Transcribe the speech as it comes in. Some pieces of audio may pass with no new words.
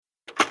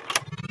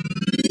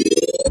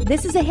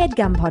This is a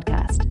HeadGum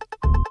podcast.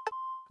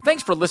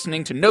 Thanks for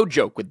listening to No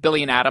Joke with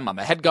Billy and Adam on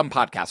the HeadGum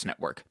Podcast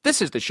Network.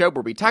 This is the show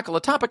where we tackle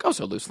a topic oh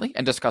so loosely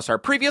and discuss our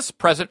previous,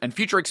 present, and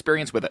future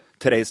experience with it.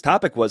 Today's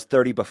topic was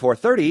 30 before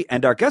 30,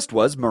 and our guest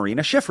was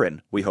Marina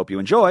Shifrin. We hope you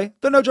enjoy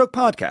the No Joke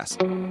Podcast.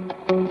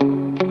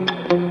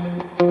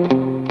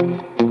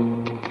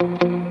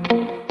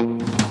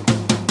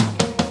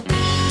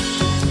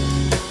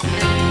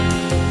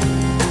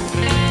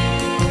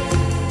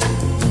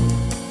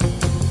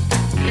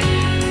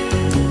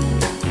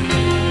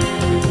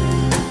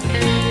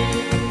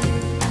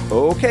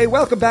 Okay,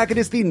 welcome back. It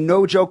is the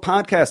No Joke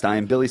Podcast. I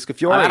am Billy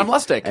Scafiore. I'm Adam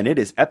Lustig. And it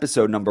is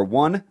episode number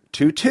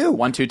 122.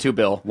 122,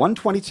 Bill.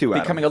 122,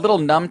 Adam. Becoming a little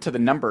numb to the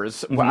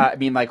numbers. Mm-hmm. I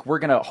mean, like, we're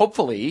going to,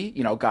 hopefully,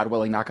 God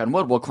willing, knock on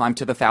wood, we'll climb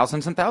to the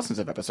thousands and thousands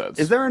of episodes.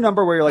 Is there a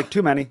number where you're like,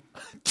 too many?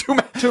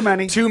 Too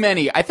many. Too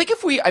many. I think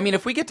if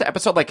we get to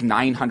episode like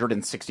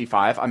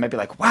 965, I might be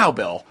like, wow,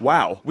 Bill.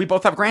 Wow. We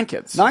both have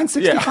grandkids.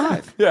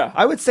 965. Yeah.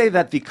 I would say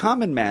that the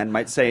common man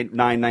might say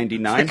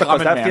 999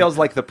 because that feels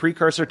like the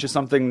precursor to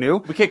something new.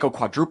 We can't go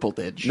quadruple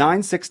dig.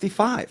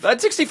 965. That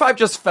 65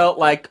 just felt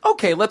like,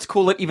 okay, let's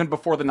cool it even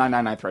before the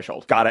 999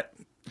 threshold. Got it.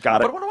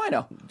 But what do I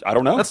know? I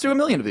don't know. Let's do 1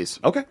 million of these.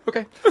 Okay.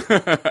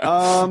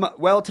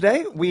 Well,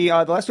 today,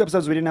 the last two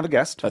episodes, we didn't have a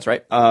guest. That's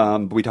right.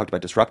 But we talked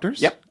about disruptors.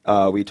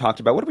 Yep. We talked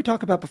about, what did we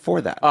talk about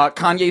before that?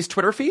 Kanye's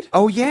Twitter feed.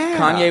 Oh, yeah.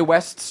 Kanye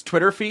West's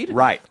Twitter feed.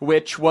 Right.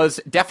 Which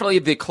was definitely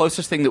the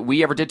closest thing that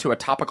we ever did to a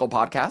topical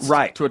podcast.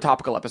 Right. To a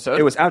topical episode.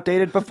 It was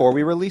outdated before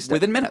we released it.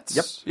 Within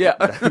minutes. Yep.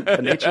 Yeah.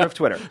 The nature of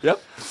Twitter.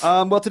 Yep.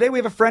 Well, today we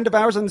have a friend of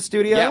ours in the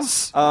studio.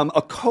 Yes.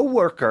 A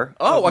co-worker.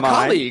 Oh, of a mine.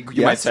 colleague,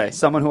 you might say.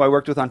 Someone who I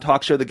worked with on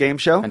Talk Show, The Game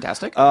Show.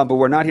 Fantastic. But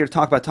we're not here to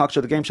talk about Talk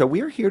Show, The Game Show.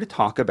 We are here to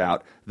talk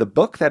about the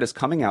book that is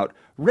coming out,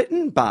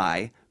 written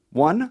by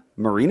one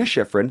Marina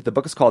Shifrin. The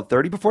book is called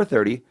 30 Before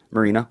 30.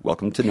 Marina,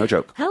 welcome to No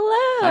Joke. Hello.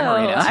 Hi,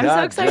 Marina. I'm Yeah,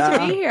 so excited yeah.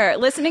 to be here.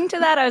 Listening to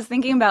that, I was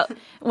thinking about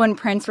when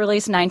Prince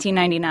released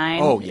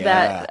 1999. Oh,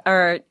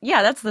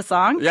 yeah. That's the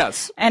song.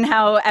 Yes. And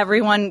how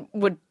everyone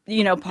would,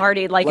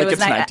 partied like it was.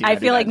 it's I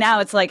feel 1999. like now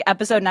it's like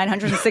episode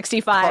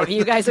 965.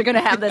 You guys are going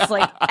to have this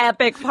like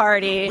epic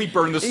party. We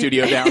burned the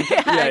studio down.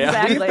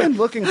 Exactly. We've been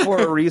looking for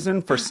a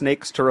reason for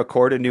Snakes to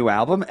record a new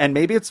album, and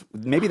maybe that's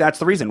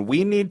the reason.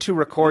 We need to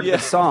record the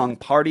song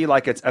 "Party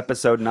Like It's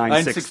Episode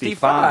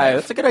 965."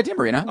 That's a good idea,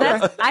 Marina.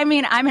 I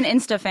mean, I'm an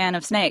Insta fan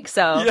of Snakes,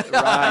 so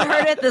I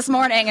heard it this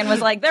morning and was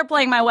like, they're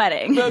playing my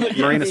wedding.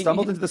 Marina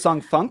stumbled into the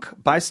song "Funk"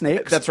 by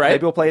Snakes. That's right.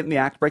 Maybe we'll play it in the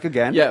act break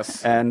again.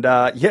 Yes. And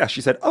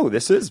she said, "Oh,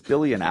 this is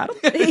Billy and Adam."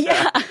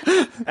 Yeah.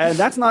 And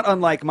that's not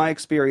unlike my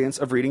experience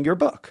of reading your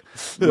book.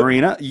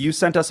 Marina, you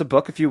sent us a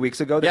book a few weeks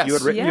ago that you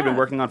had written. Yeah. You've been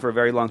working on for a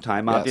very long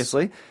time,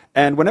 obviously.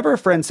 And whenever a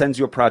friend sends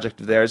you a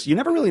project of theirs, you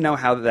never really know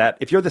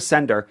if you're the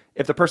sender,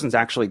 if the person's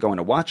actually going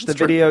to watch the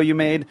video you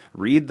made,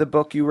 read the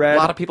book you read. A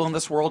lot of people in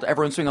this world,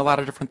 everyone's doing a lot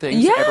of different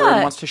things. Yeah.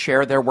 Everyone wants to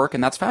share their work,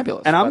 and that's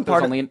fabulous. And I'm But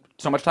there's only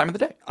so much time in the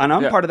day. And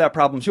I'm part of that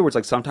problem, too, where it's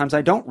like sometimes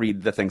I don't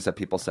read the things that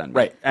people send me.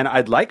 Right. And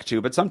I'd like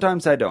to, but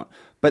sometimes I don't.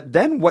 But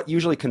then what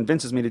usually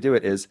convinces me to do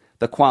it is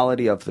the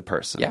quality of the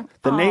person. Yeah.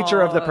 The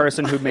nature of the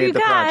person who made You the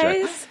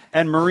project. guys.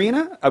 And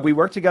Marina, we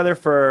worked together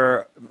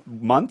for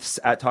months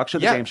at Talk Show,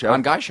 The Game Show.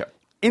 on Guy Show.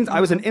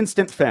 I was an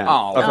instant fan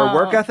of her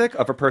work ethic,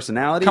 of her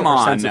personality, of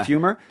her sense of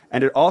humor,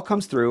 and it all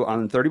comes through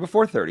on 30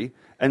 Before 30.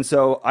 And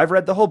so I've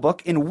read the whole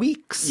book in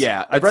weeks.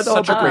 Yeah, I've read it's the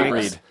whole such a book great in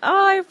weeks. read.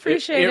 Oh, I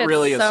appreciate it. It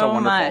really is so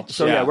wonderful. much.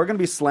 So Yeah. we're going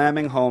to be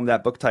slamming home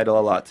that book title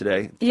a lot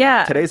today.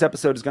 Yeah. Today's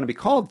episode is going to be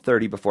called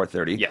 30 Before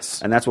 30.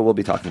 Yes. And that's what we'll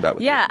be talking about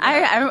with Yeah,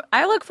 you.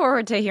 I look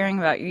forward to hearing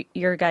about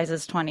your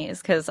guys'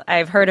 20s because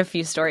I've heard a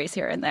few stories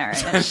here and there,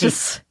 and it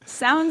just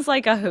sounds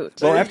like a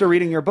hoot. Well, after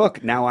reading your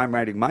book, now I'm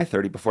writing my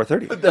 30 Before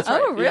 30. That's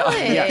right. Oh,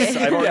 really? Yes,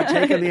 I've already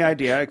taken the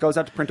idea. It goes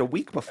out to print a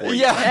week before.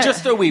 Yeah,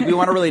 just a week. We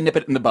want to really nip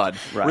it in the bud.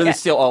 Right. Really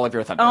steal all of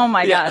your thunder. Oh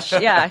my gosh,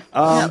 yeah.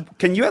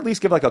 Can you at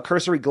least give like a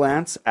cursory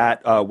glance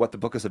at what the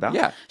book is about?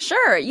 Yeah.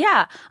 Sure,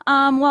 yeah.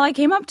 Well, I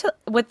came up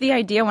with the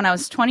idea when I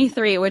was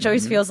 23, which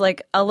always feels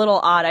like a little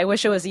odd. I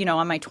wish it was,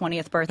 on my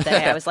 20th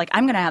birthday. I was like,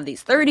 I'm going to have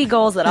these 30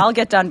 goals that I'll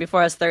get done before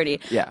I was 30.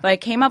 Yeah. But I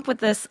came up with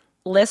this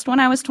list when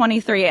I was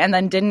 23 and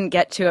then didn't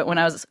get to it when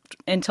I was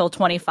until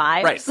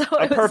 25. Right. So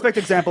A perfect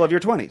example of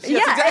your 20s. Yeah,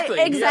 exactly.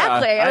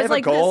 exactly. Yeah. I I was have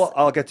like, a goal. this-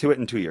 I'll get to it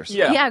in 2 years.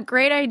 Yeah.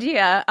 great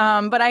idea.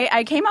 But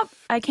I came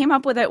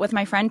up with it with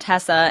my friend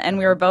Tessa, and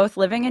we were both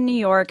living in New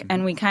York,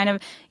 and we kind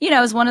of, it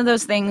was one of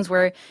those things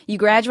where you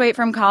graduate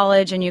from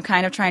college and you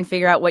kind of try and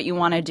figure out what you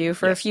want to do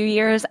for a few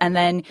years, and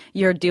then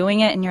you're doing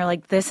it, and you're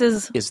like, this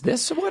is. Is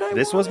this what I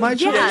This want? was my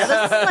choice.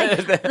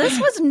 Yeah, this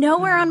was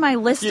nowhere on my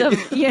list of,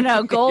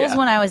 goals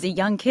when I was a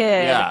young kid.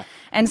 Yeah.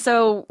 And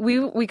so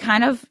we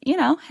kind of,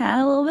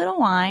 had a little bit of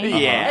wine.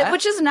 Yeah.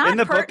 Which is not In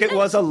the pertinent. book, it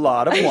was a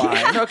lot of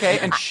wine. Okay.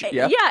 And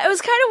Yeah, it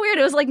was kind of weird.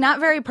 It was like not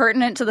very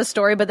pertinent to the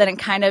story, but then it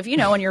kind of,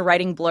 when you're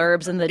writing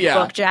blurbs in the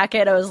book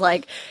jacket, it was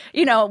like,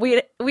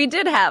 we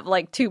did have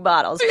like 2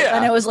 bottles. Yeah.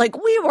 And it was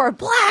like, we were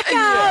blackout.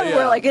 Yeah.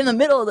 We're like in the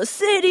middle of the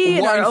city.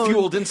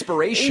 wine-fueled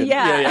inspiration.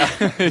 Yeah.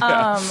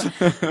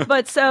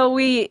 But so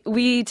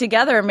we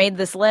together made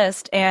this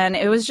list, and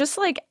it was just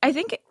like, I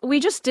think we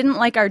just didn't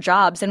like our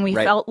jobs, and we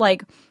felt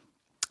like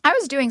I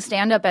was doing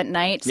stand-up at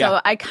night, so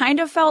I kind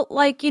of felt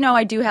like,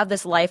 I do have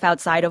this life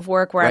outside of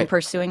work where I'm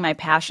pursuing my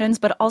passions,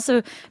 but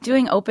also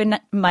doing open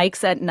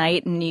mics at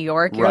night in New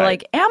York. You're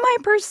like, am I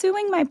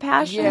pursuing my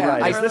passion? Yeah,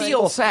 Right. I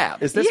feel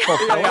sad. Is this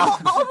fulfilling?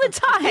 all the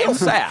time. feel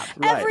sad.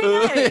 Every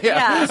night.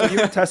 Yeah. So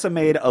you and Tessa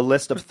made a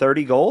list of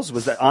 30 goals.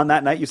 Was that on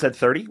that night you said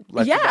 30?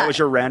 That was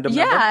your random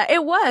number? Yeah,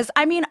 it was.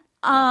 I mean,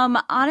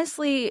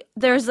 honestly,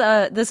 there's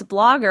this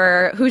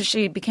blogger who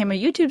she became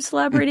a YouTube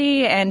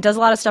celebrity and does a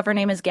lot of stuff. Her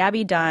name is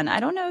Gabby Dunn. I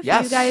don't know if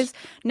you guys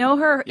know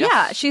her. Yes.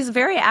 Yeah, she's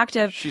very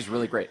active. She's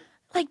really great.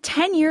 Like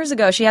 10 years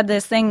ago, she had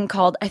this thing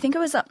called, I think it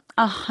was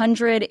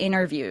 100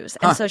 interviews.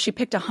 And so she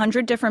picked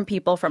 100 different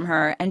people from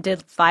her and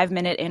did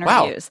 5-minute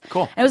interviews. Wow,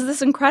 cool. It was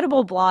this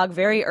incredible blog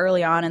very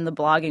early on in the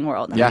blogging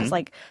world. And I was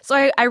like,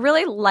 so I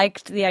really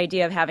liked the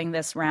idea of having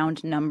this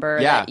round number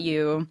that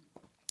you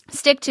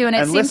stick to, and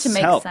it seemed to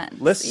make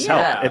sense. Lists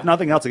help. If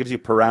nothing else, it gives you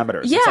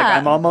parameters. It's like,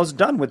 I'm almost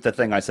done with the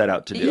thing I set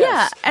out to do.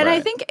 Yeah, and I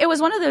think it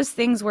was one of those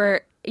things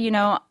where,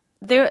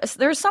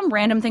 there's some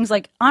random things,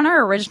 like on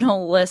our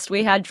original list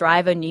we had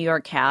drive a New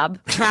York cab.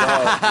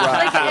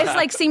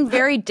 It's seemed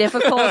very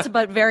difficult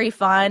but very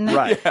fun.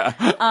 Right.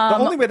 The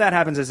only way that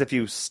happens is if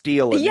you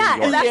steal a New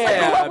York. And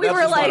that's like what we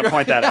were like. To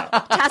point that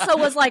out. Tessa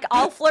was like,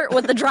 I'll flirt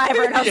with the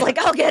driver, and I was like,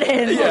 I'll get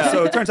in.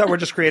 So it turns out we're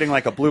just creating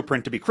like a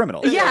blueprint to be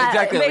criminals. Yeah,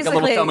 exactly. Like a little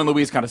basically. Thelma and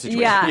Louise kind of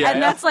situation. Yeah,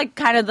 and that's like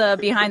kind of the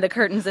behind the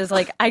curtains is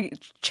like I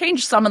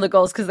changed some of the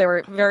goals because they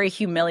were very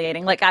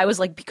humiliating. Like I was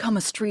like, become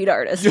a street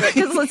artist,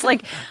 because it's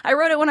like I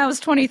wrote it when I was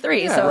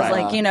 23, so I was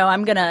like,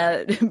 I'm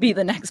gonna be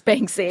the next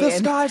Banksy. The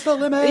sky's the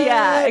limit.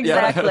 Yeah,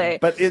 exactly.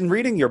 But in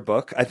reading your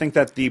book, I think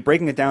that the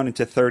breaking it down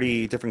into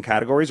 30 different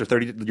categories, or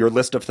 30, your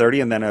list of 30,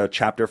 and then a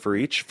chapter for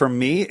each. For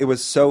me, it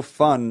was so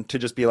fun to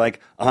just be like,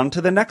 on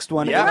to the next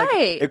one. Yeah.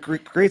 It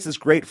creates this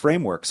great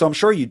framework. So I'm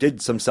sure you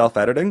did some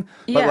self-editing,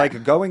 but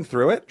like going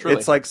through it,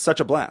 it's like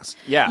such a blast.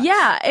 Yeah.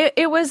 Yeah,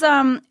 it was,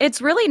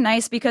 it's really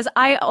nice because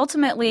I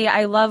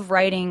love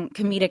writing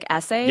comedic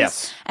essays.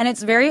 Yes. And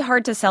it's very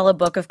hard to sell a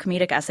book of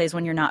comedic essays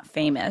when you're not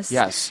famous.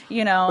 Yes.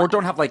 Or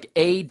don't have like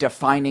a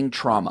defining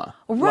trauma.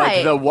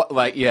 Right.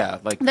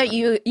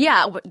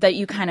 That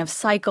you kind of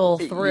cycle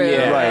through.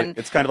 Yeah. Right. And,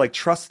 It's kind of like,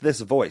 trust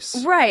this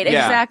voice. right,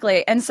 Yeah.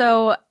 exactly. And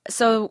so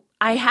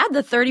I had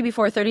the 30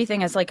 before 30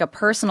 thing as like a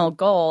personal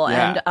goal.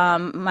 Yeah.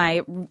 And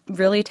my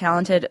really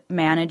talented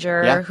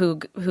manager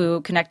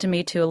who connected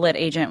me to a lit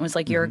agent was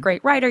like, you're a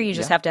great writer. You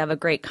just have to have a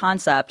great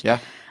concept. Yeah.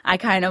 I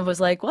kind of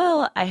was like,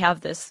 well, I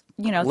have this,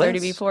 30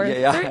 List. before.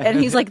 Yeah. 30. And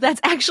he's like,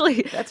 that's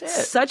actually That's it.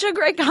 such a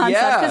great concept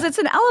Yeah. because it's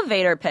an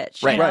elevator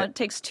pitch. Right. Right. It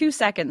takes 2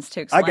 seconds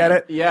to explain. I get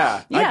it.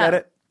 Yeah. I get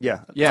it.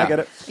 Yeah. I get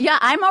it. Yeah,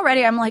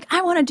 I'm like,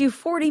 I want to do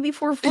 40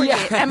 before 40.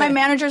 Yeah. And my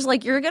manager's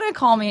like, you're going to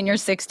call me in your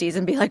 60s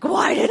and be like,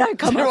 why did I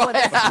come up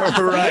with this?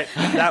 Right.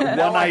 That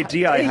one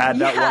idea I had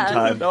that one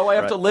time. No, I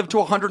have to live to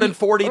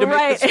 140 to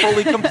make this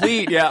fully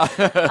complete. Yeah.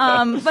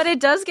 But it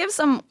does give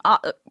some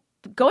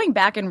going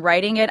back and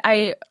writing it,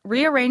 I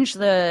rearranged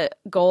the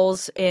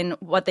goals in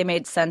what they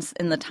made sense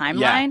in the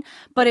timeline,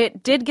 but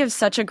it did give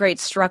such a great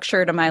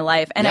structure to my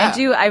life. And I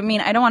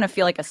don't want to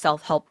feel like a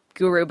self-help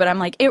guru, but I'm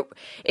like,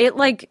 it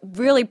like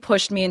really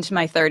pushed me into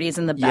my 30s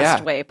in the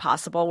best way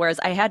possible, whereas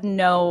I had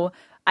no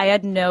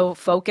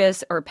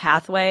focus or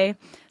pathway.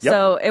 Yep.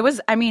 So it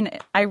was,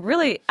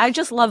 I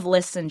just love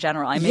lists in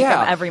general. I make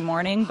them every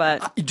morning,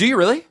 but. Do you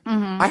really?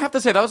 Mm-hmm. I have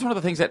to say, that was one of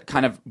the things that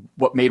kind of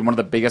what made one of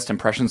the biggest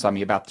impressions on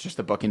me about just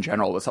the book in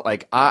general was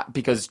like,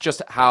 because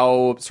just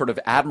how sort of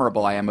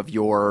admirable I am of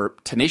your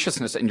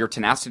tenaciousness and your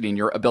tenacity and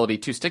your ability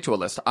to stick to a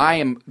list. I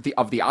am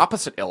of the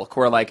opposite ilk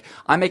where like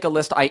I make a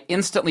list, I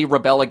instantly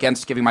rebel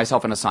against giving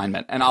myself an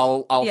assignment and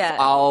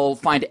I'll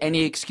find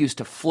any excuse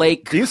to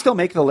flake. Do you still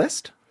make the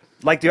list?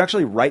 Like, do you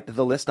actually write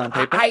the list on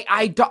paper?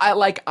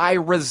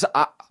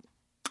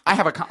 I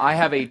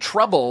have a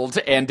troubled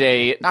and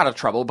not a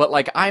trouble, but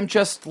like I'm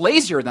just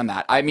lazier than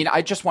that. I mean,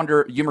 I just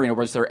wonder, you, Marina,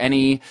 was there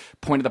any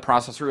point of the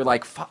process where you're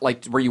like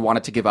where you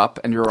wanted to give up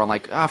and you're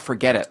like,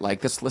 forget it.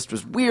 Like this list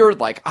was weird.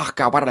 Like, oh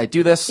God, why did I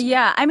do this?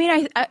 Yeah. I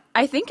mean,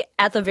 I think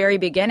at the very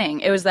beginning,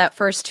 it was that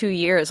first 2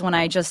 years when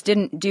I just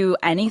didn't do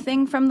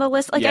anything from the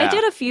list. Like I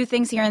did a few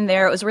things here and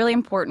there. It was really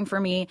important for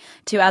me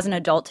to, as an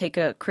adult, take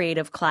a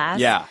creative class.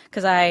 Yeah.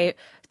 Because I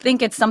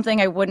think it's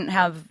something I wouldn't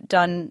have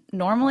done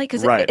normally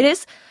because Right. it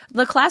is.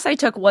 The class I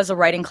took was a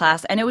writing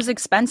class, and it was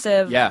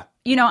expensive. Yeah.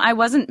 I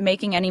wasn't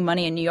making any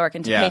money in New York,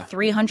 and to pay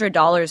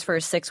 $300 for a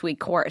 6-week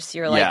course,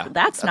 you're like,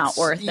 that's not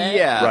worth it.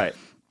 Yeah. Right.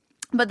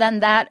 But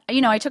then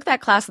I took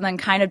that class and then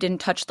kind of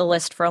didn't touch the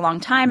list for a long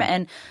time.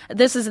 And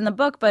this is in the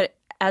book, but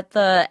at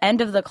the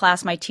end of the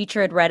class, my teacher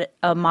had read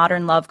a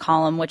Modern Love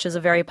column, which is a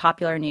very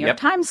popular New York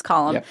Times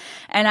column. Yep.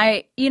 And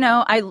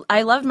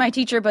I loved my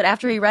teacher, but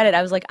after he read it,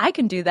 I was like, I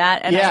can do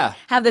that. And I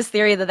have this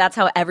theory that that's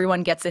how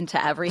everyone gets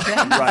into everything.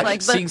 Right.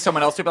 Like, Seeing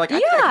someone else, you'll be like, I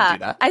think I can do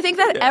that. I think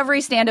that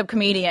every stand-up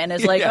comedian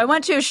is like, I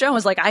went to a show and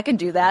was like, I can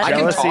do that.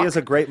 Jealousy is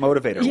a great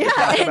motivator. Yeah, we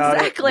talk about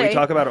exactly. We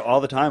talk about it all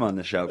the time on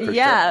the show.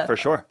 For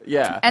sure.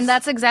 Yeah. And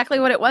that's exactly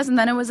what it was. And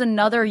then it was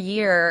another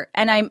year,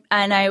 and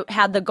I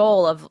had the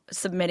goal of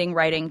submitting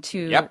writing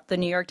to the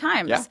New York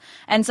Times. Yeah.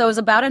 And so it was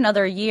about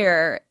another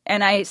year,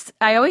 and I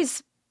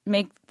always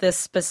make this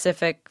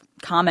specific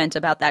comment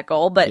about that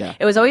goal, but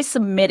it was always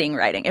submitting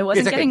writing. It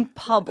wasn't getting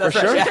published.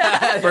 For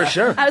sure. For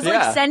sure. I was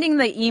like sending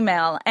the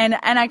email, and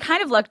I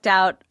kind of looked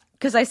out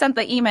because I sent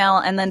the email,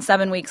 and then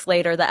 7 weeks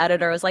later, the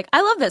editor was like,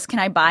 I love this. Can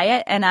I buy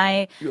it?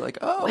 And You're like,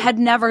 oh. had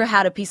never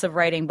had a piece of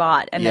writing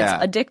bought. And it's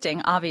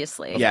addicting,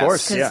 obviously. Yes. Of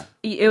course, Because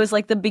it was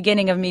like the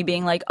beginning of me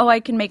being like, oh,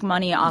 I can make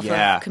money off of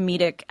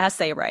comedic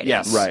essay writing.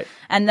 Yes. Right.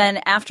 And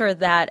then after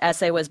that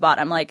essay was bought,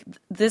 I'm like,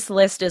 this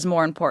list is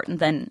more important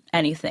than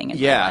anything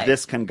in my life.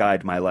 This can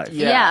guide my life.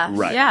 Yeah.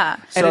 Right. Yeah.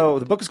 So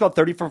the book is called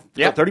 30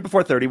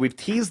 Before 30. We've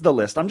teased the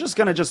list. I'm just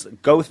going to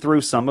go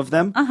through some of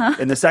them.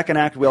 In the second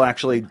act, we'll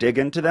actually dig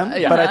into them.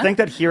 But I think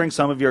that hearing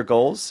some of your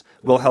goals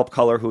will help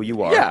color who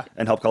you are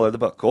and help color the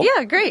book. Cool?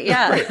 Yeah, great.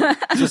 Yeah.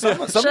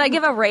 So Should I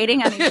give a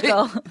rating on each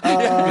goal?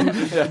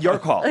 Your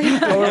call.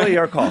 Totally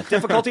your call.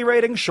 Difficulty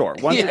rating? Sure.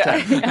 1 to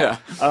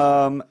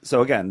 10.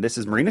 So again, this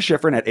is Marina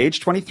Shifrin. At age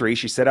 23,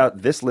 she set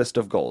out this list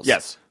of goals.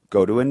 Yes.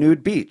 Go to a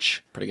nude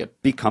beach. Pretty good.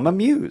 Become a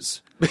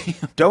muse.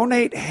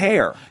 Donate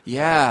hair.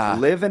 Yeah.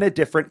 Live in a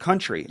different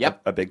country.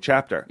 Yep. A big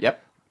chapter.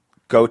 Yep.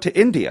 Go to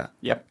India.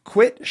 Yep.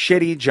 Quit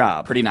shitty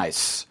job. Pretty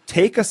nice.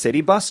 Take a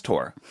city bus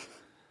tour.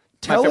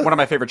 One of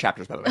my favorite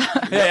chapters, by the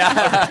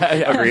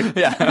way. Agreed.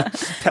 Yeah.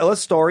 Tell a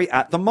story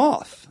at the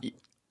Moth.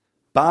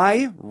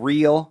 Buy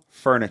real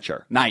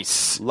furniture.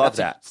 Nice. Love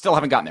that. Still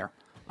haven't gotten there.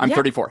 I'm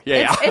 34.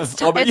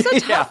 It's a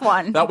tough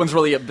one. That one's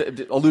really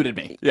eluded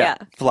me. Yeah.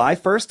 Fly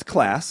first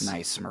class.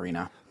 Nice,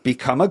 Marina.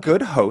 Become a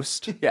good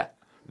host. Yeah.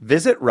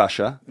 Visit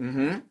Russia.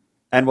 Mm-hmm.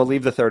 And we'll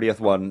leave the 30th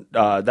one.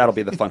 That'll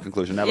be the fun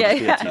conclusion. That'll just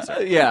be a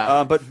teaser.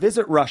 Yeah. But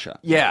visit Russia.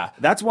 Yeah.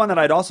 That's one that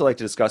I'd also like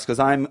to discuss because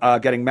I'm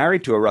getting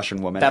married to a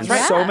Russian woman. That's and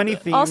right. So many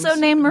themes. Also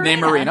named Marina.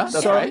 Named Marina.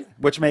 That's right.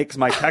 Which makes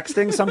my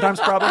texting sometimes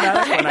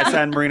problematic when I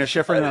send Marina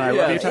Shifrin and I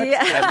love you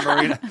text. And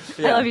Marina.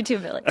 I love you too,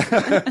 Billy.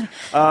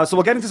 So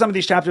we'll get into some of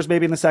these chapters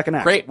maybe in the second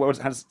act. Great. How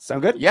does it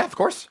sound good? Yeah, of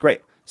course.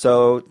 Great.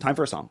 So time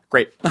for a song.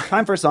 Great.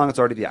 Time for a song. It's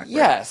already the act.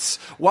 Yes.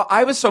 Well,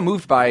 I was so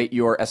moved by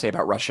your essay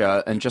about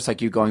Russia and just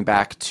like you going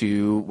back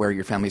to where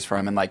your family's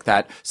from and like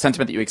that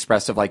sentiment that you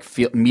expressed of like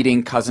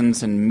meeting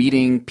cousins and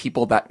meeting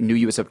people that knew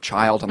you as a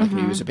child and like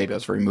knew you as a baby. I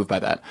was very moved by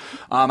that.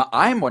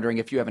 I'm wondering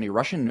if you have any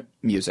Russian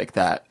music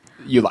that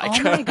you like.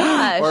 Oh my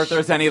gosh. Or if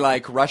there's any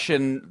like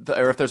Russian,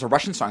 or if there's a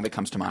Russian song that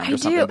comes to mind I or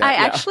something. do. I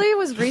actually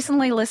was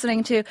recently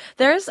listening to,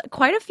 there's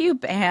quite a few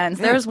bands.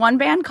 There's one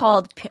band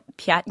called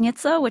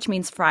Pyatnitsa, which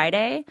means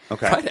Friday.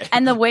 Okay. Friday.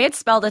 And the way it's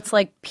spelled, it's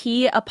like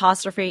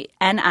P''Nizza.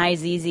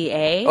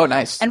 Oh,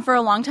 nice. And for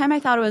a long time,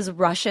 I thought it was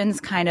Russians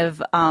kind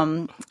of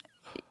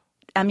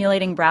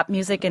emulating rap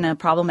music in a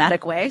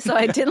problematic way. So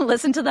I didn't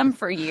listen to them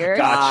for years.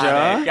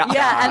 Gotcha.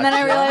 Yeah, and then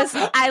I realized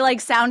I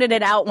like sounded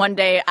it out one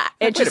day.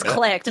 It just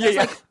clicked. And it's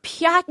like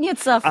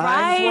Pyatnitsa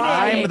Friday.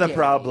 I'm the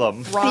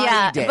problem.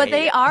 Yeah, but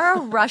they are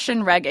a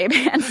Russian reggae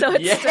band, so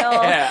it's still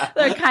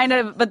they're kind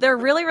of, but they're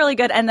really, really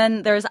good. And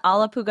then there's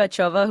Alla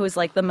Pugacheva, who's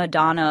like the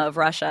Madonna of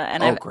Russia,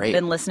 and I've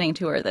been listening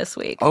to her this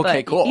week. Okay,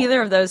 but cool. Either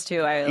of those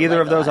two,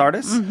 Either of those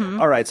artists?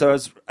 All right, so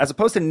as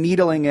opposed to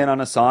needling in on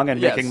a song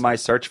and making my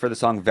search for the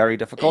song very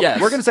difficult,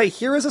 we're going to say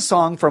here is a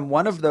song from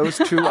one of those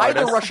two Either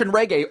artists. Russian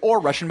reggae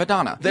or Russian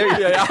Madonna. There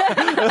you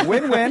go.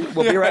 Win-win.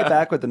 We'll be right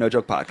back with the No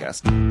Joke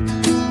Podcast.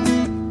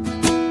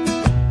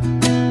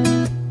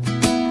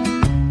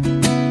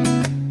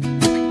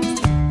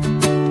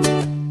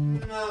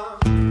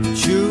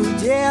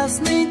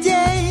 Чудесный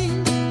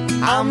день,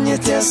 а мне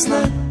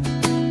тесно,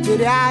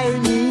 теряю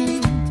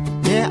нить,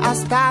 не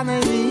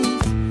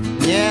остановить,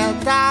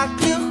 не так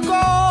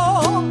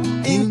легко,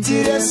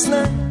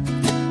 интересно,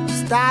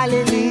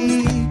 стали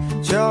ли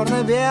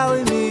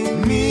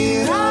черно-белыми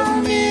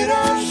миром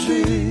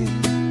миражи.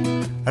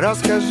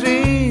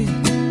 Расскажи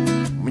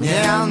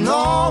мне о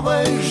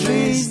новой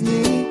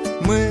жизни,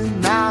 мы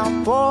на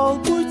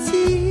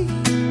полпути,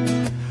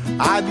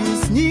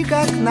 объясни,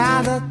 как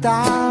надо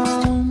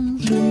там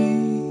жить.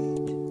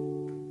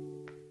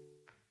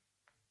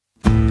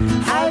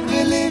 I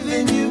believe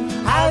in you,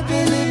 I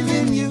believe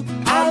in you,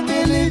 I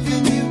believe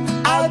in you,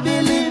 I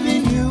believe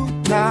in you,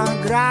 на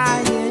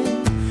грани.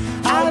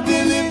 I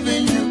believe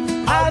in you,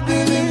 I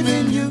believe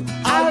in you,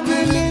 I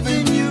believe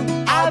in you,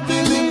 I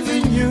believe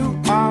in you,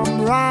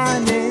 I'm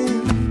running.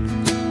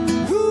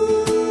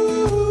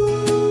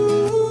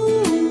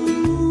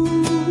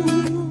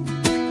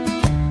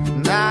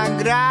 На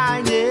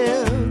грани.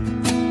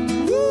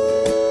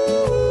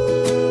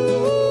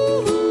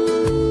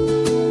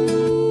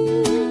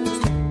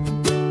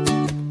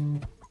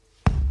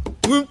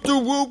 Есть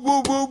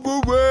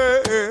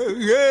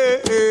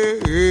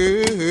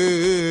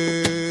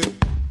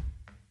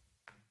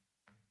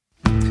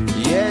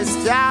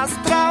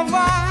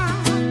острова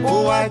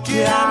у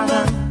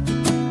океана,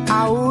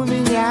 а у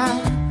меня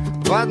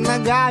под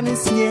ногами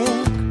снег.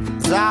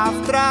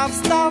 Завтра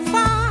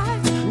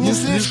вставать не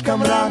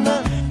слишком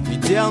рано, и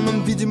дел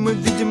нам,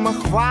 видимо,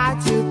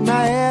 хватит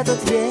на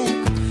этот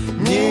век.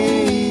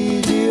 Не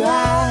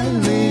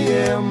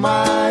идеальные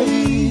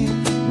мои,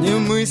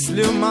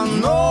 немыслимо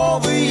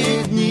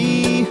новые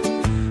дни,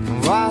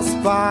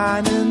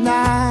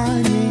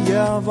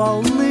 воспоминания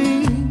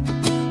волны,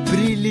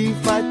 прилив,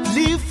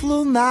 отлив,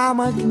 луна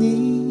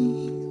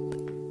магнит.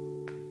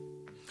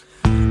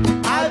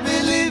 I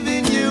believe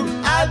in you,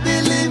 I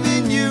believe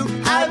in you,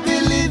 I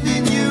believe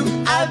in you,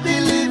 I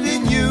believe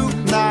in you.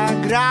 На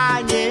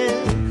грани.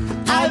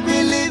 I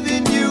believe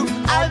in you,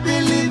 I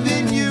believe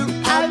in you,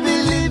 I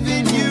believe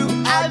in you,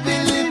 I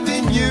believe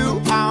in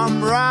you.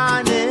 I'm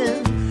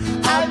running.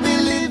 I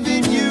believe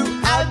in you,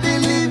 I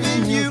believe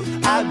in you,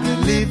 I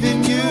believe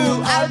in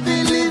you, I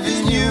believe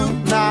in you.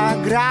 На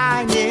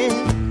грани.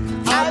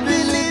 I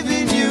believe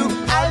in you,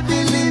 I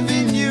believe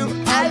in you,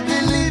 I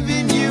believe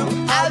in you,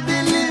 I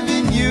believe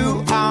in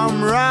you.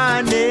 I'm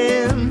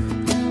running.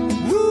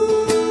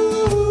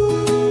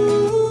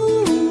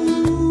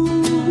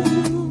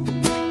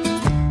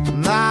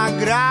 На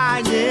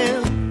грани.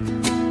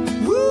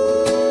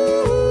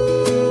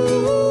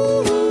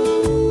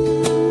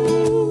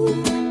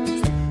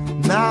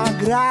 На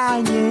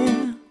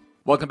грани.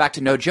 Welcome back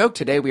to No Joke.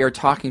 Today we are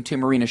talking to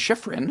Marina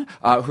Shifrin,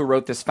 who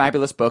wrote this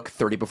fabulous book,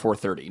 30 Before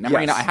 30. Now, Yes.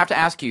 Marina, I have to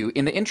ask you,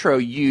 in the intro,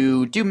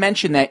 you do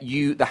mention that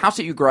the house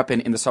that you grew up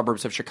in the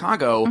suburbs of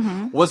Chicago,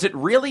 was it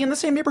really in the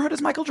same neighborhood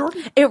as Michael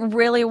Jordan? It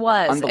really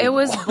was. It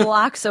was Unbelievable.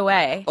 blocks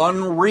away.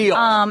 Unreal.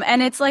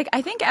 And it's like,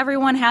 I think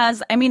everyone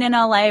has, I mean, in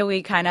LA,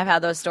 we kind of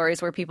have those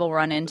stories where people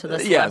run into the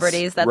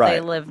celebrities that they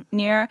right. live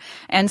near.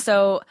 And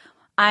so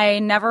I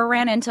never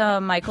ran into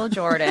Michael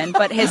Jordan,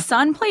 but his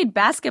son played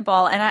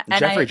basketball. And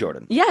Jeffrey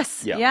Jordan.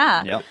 Yes. Yeah.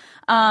 Yeah. Yep.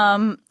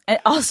 I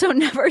also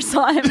never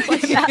saw him play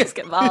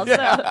basketball.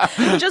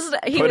 So just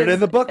Put it in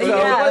the book, though.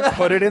 Yeah.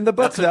 Put it in the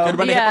book, though. good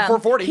one to hit before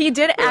 40. He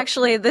did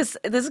actually, this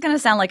is going to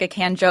sound like a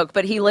canned joke,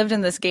 but he lived in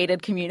this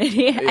gated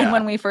community. And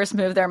when we first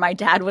moved there, my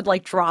dad would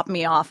like drop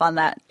me off on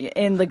that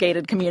in the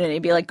gated community,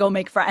 be like, go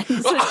make friends.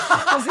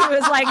 Because he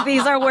was like,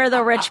 these are where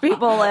the rich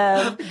people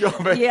live. Go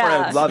make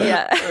friends. Love it.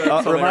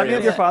 Yeah. Remind me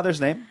of your father's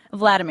name.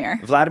 Vladimir.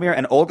 Vladimir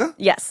and Olga?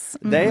 Yes.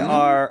 They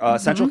are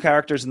central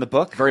characters in the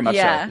book. Very much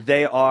Yeah. so.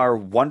 They are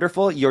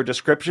wonderful. Your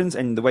descriptions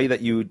and the way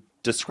that you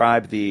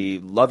describe the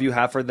love you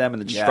have for them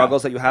and the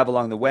struggles that you have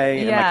along the way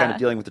and like Yeah. kind of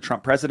dealing with the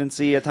Trump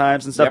presidency at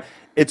times and stuff. Yep.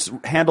 It's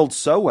handled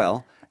so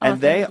well. And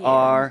they thank you.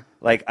 are,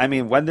 like, I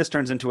mean, when this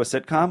turns into a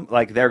sitcom,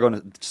 like, they're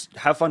going to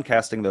have fun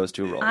casting those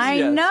two roles.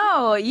 I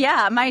know.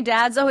 Yeah. My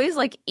dad's always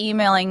like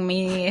emailing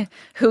me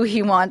who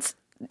he wants,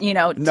 you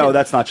know. No,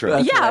 that's not true.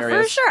 Yeah,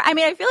 hilarious. for sure. I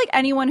mean, I feel like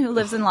anyone who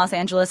lives in Los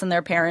Angeles and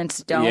their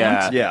parents don't,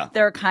 Yeah.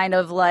 they're kind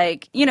of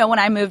like, you know, when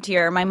I moved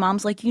here, my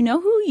mom's like, you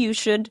know who you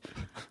should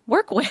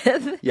work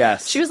with?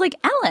 Yes. She was like,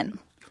 Ellen.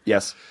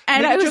 Yes.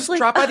 And Maybe I was just like,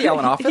 drop by the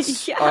Ellen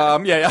office. Yeah.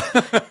 Yeah.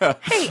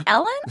 Hey,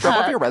 Ellen? Drop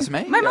off your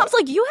resume. My mom's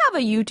like, you have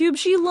a YouTube.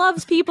 She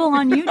loves people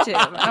on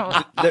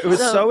YouTube. It was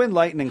so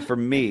enlightening for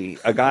me,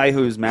 a guy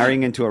who's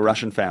marrying into a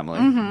Russian family,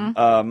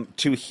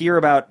 to hear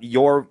about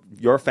your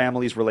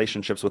family's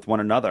relationships with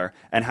one another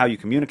and how you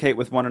communicate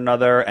with one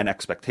another and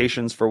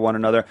expectations for one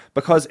another.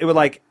 Because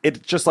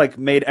it just like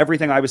made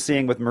everything I was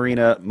seeing with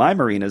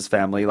Marina's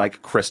family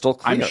like crystal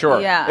clear. I'm sure.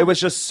 Yeah. It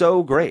was just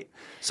so great.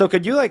 So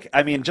could you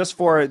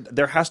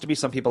there has to be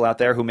some people out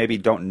there who maybe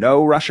don't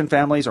know Russian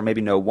families or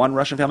maybe know one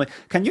Russian family.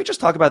 Can you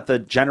just talk about the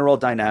general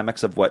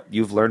dynamics of what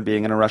you've learned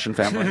being in a Russian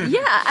family?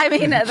 Yeah, I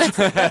mean, that's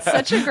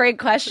such a great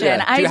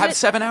question. Do you have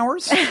 7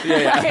 hours?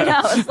 I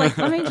know. It's like,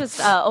 let me just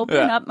open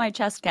up my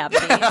chest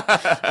cavity.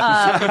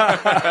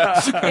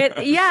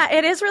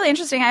 It is really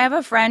interesting. I have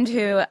a friend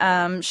who,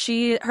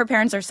 her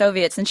parents are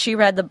Soviets, and she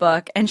read the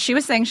book, and she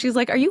was saying, she's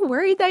like, are you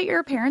worried that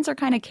your parents are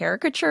kind of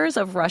caricatures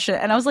of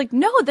Russia? And I was like,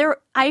 no,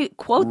 I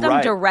quote them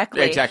Right.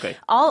 directly. Exactly.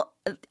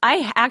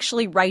 I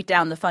actually write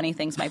down the funny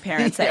things my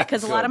parents say,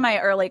 because a lot of my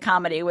early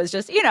comedy was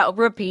just,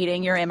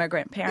 repeating your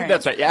immigrant parents.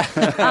 That's right, yeah.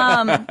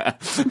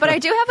 But I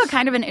do have a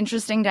kind of an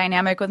interesting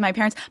dynamic with my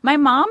parents. My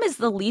mom is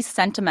the least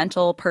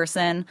sentimental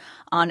person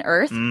on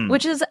earth,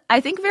 which is,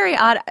 I think, very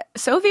odd.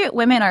 Soviet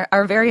women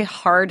are very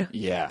hard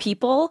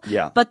people,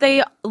 but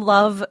they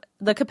love,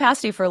 the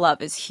capacity for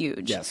love is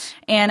huge. Yes.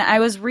 And I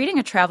was reading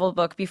a travel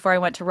book before I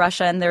went to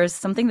Russia, and there was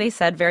something they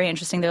said very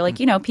interesting. They're like,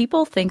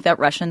 people think that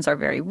Russians are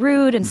very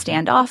rude and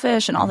standoffish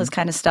and all this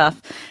kind of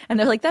stuff. And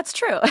they're like, that's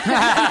true.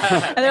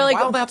 And they're like,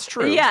 well, that's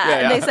true.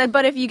 Yeah. And they said,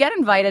 but if you get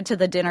invited to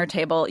the dinner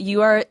table,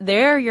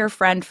 they're your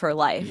friend for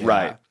life.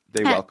 Right.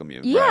 They welcome you.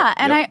 Yeah. Right.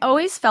 And Yep. I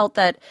always felt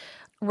that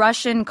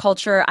Russian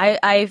culture,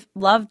 I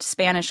loved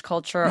Spanish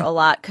culture a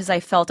lot because I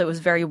felt it was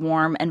very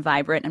warm and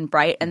vibrant and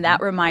bright. And that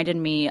reminded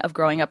me of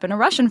growing up in a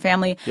Russian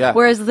family. Yeah.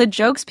 Whereas the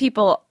jokes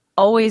people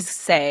always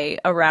say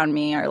around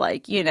me are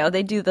like,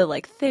 they do the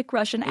like thick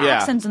Russian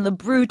accents and the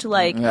brute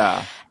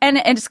and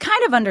it's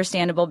kind of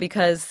understandable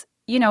because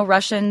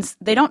Russians,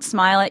 they don't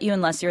smile at you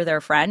unless you're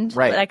their friend.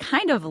 Right. But I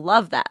kind of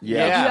love that.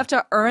 Yeah. You have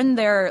to earn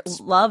their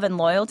love and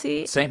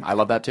loyalty. Same. I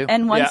love that too.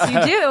 And once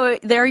you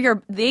do,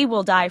 they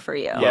will die for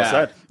you. Well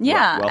said.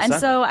 Yeah. Well and said.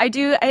 so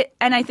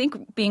I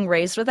think being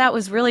raised with that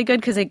was really good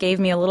because it gave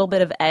me a little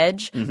bit of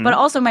edge. But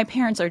also my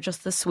parents are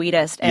just the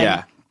sweetest.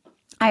 And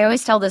I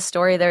always tell this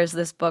story. There's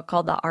this book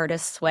called The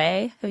Artist's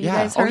Way. Have you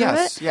guys heard of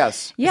it?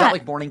 Yes. Yeah. Is that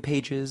like morning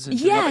pages? And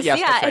Yes,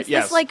 that's right. It's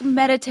this like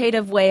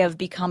meditative way of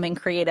becoming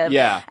creative.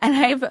 Yeah. And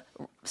I've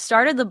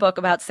started the book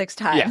about 6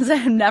 times.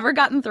 I've never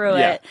gotten through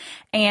it.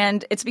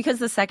 And it's because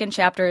the second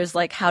chapter is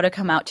like how to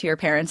come out to your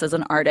parents as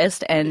an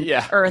artist and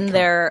earn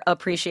their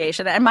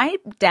appreciation. And my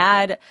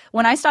dad,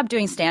 when I stopped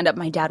doing stand-up,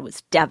 my dad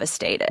was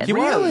devastated. He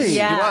was.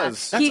 Yeah. He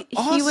was. That's He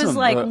was awesome.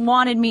 like,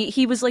 wanted me.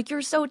 He was like,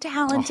 you're so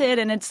talented.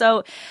 And it's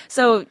so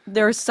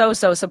they're so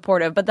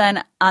supportive. But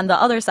then on the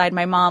other side,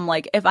 my mom,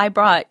 like, if I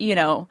brought,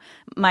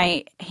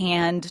 my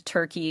hand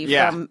turkey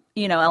from,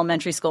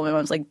 elementary school, my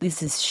mom's like,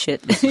 this is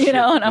shit, and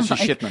I'm like,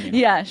 shit, Marina.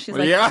 yeah, she's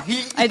like,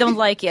 I don't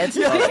like it.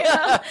 And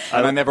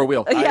I never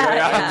will.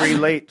 I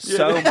relate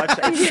so much.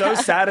 It's so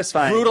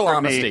satisfying Brutal for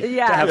honesty. me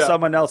to have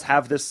someone else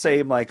have this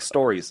same like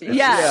stories.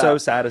 It's so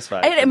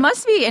satisfying. It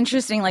must be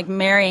interesting, like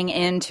marrying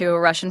into a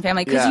Russian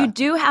family, because you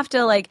do have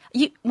to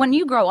when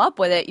you grow up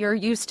with it, you're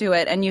used to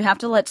it, and you have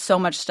to let so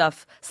much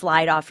stuff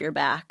slide off your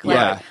back.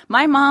 Like,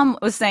 my mom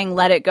was saying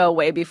 "Let It Go"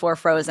 way before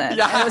Frozen. It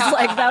was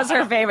like that was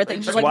her favorite thing.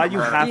 She's That's like, why you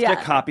have to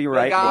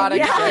copyright. Gotta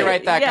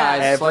copyright that,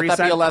 guys. Let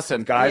that be a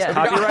lesson. Guys,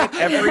 copyright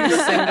every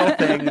single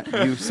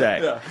thing you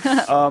say.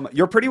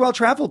 You're pretty well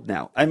traveled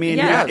now. I mean,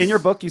 in your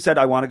book, you said,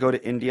 I want to go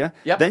to India.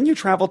 Yep. Then you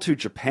travel to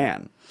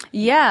Japan.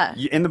 Yeah.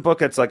 In the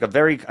book, it's like I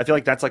feel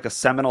like that's like a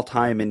seminal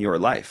time in your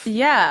life.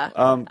 Yeah.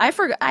 I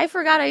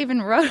forgot I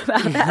even wrote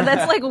about that.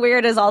 That's like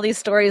weird as all these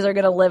stories are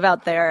going to live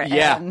out there.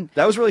 Yeah. And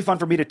that was really fun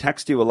for me to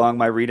text you along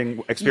my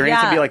reading experience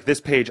and be like,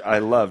 this page I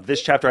loved,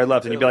 this chapter I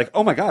loved. And you'd be like,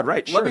 oh my God,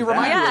 right. Let me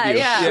remind you of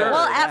you. Yeah. Sure.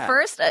 Well, at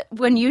first,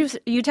 when you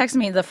texted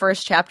me the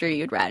first chapter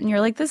you'd read, and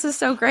you're like, this is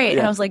so great.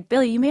 And I was like,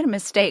 Billy, you made a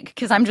mistake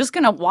because I'm just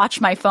going to watch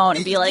my phone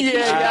and be like,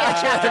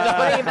 chapter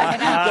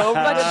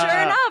But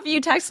sure enough, you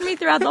texted me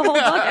throughout the whole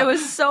book. It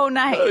was so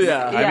nice.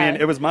 I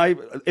mean, it was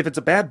if it's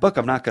a bad book,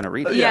 I'm not going to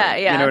read it. Yeah.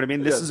 You know what I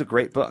mean? This is a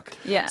great book.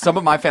 Yeah. Some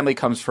of my family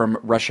comes from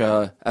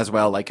Russia as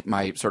well. Like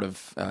my sort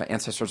of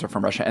ancestors are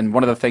from Russia. And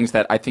one of the things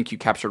that I think you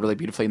captured really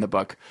beautifully in the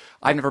book,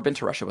 I've never been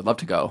to Russia, would love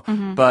to go.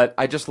 But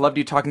I just loved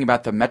you talking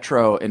about the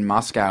metro in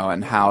Moscow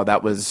and how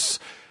that was,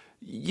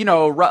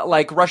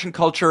 like Russian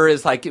culture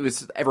is like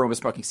everyone was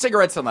smoking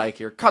cigarettes and like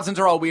your cousins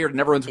are all weird and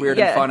everyone's weird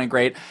and fun and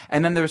great.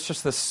 And then there's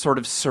just this sort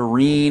of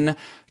serene,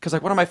 because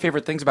like one of my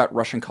favorite things about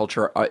Russian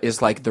culture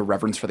is like the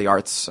reverence for the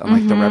arts and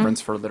like the reverence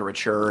for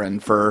literature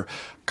and for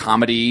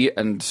comedy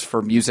and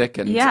for music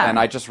and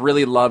I just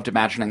really loved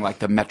imagining like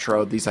the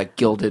metro, these like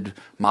gilded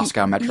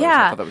Moscow metros.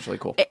 I thought that was really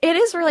cool. It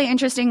is really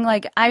interesting.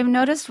 Like I've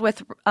noticed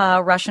with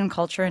Russian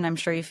culture, and I'm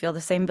sure you feel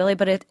the same, Billy,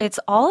 but it's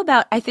all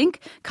about, I think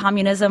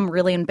communism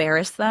really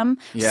embarrassed them.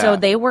 Yeah. So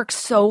they work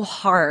so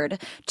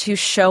hard to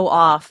show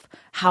off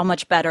how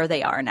much better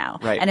they are now.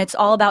 Right. And it's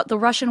all about the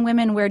Russian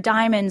women wear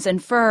diamonds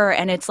and fur,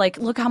 and it's like,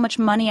 look how much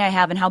money I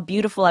have and how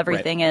beautiful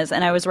everything is.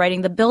 And I was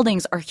writing, the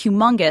buildings are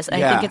humongous,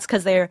 and I think it's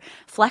because they're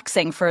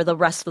flexing for the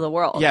rest of the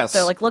world. Yes.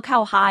 They're like, look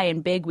how high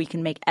and big we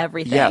can make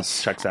everything.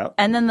 Yes. Checks out.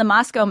 And then the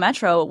Moscow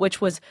Metro, which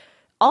was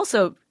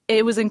also,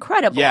 it was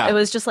incredible. Yeah. It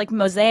was just like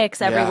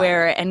mosaics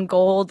everywhere and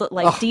gold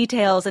like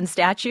details and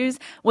statues,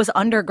 was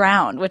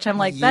underground, which I'm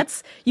like,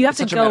 you have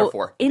to such a go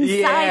metaphor.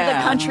 inside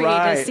the country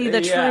to see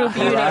the true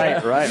beauty.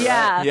 Right.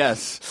 Yeah.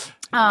 Yes.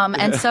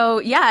 And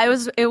so,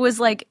 it was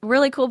like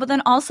really cool. But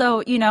then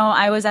also,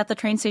 I was at the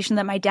train station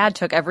that my dad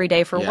took every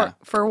day for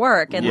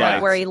work and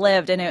like where he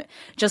lived. And it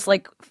just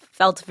like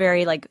felt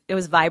very like it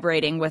was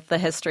vibrating with the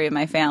history of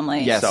my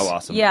family. Yes. So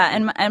awesome.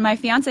 Yeah. And my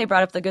fiance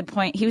brought up the good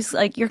point. He was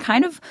like, you're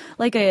kind of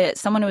like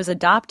someone who was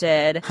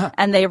adopted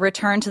and they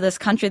return to this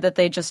country that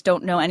they just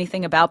don't know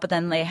anything about. But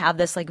then they have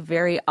this like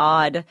very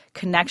odd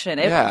connection.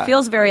 It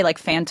feels very like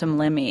Phantom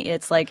Limmy.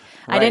 It's like,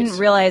 I didn't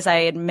realize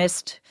I had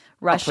missed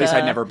Russia. A place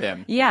I'd never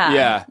been.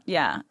 Yeah.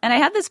 And I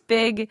had this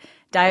big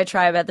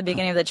diatribe at the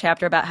beginning of the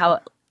chapter about how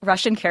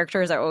Russian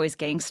characters are always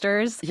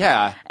gangsters.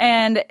 Yeah.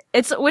 And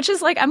which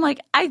is like, I'm like,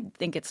 I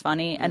think it's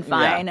funny and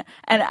fine. Yeah.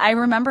 And I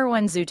remember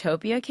when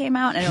Zootopia came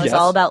out and it was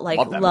all about like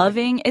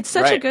loving. Movie. It's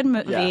such a good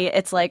movie. Yeah.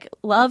 It's like,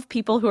 love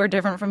people who are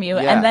different from you.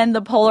 Yeah. And then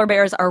the polar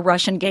bears are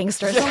Russian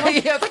gangsters.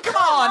 Like, come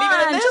on,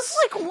 even in this? Just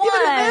like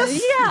one.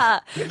 Yeah.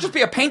 You just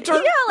be a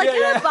painter? Yeah, like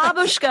a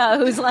babushka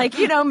who's like,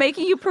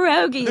 making you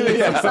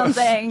pierogies or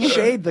something.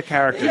 Shade the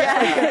characters.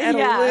 Add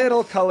a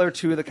little color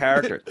to the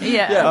characters.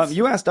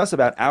 You asked us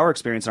about our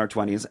experience in our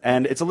 20s.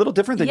 And it's a little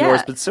different than yours,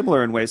 but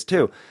similar in ways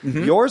too.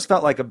 Mm-hmm. Yours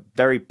felt like a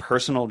very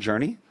personal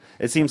journey.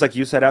 It seems like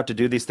you set out to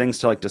do these things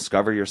to like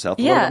discover yourself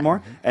a little bit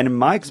more. And in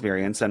my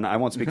experience, and I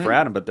won't speak for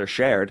Adam, but they're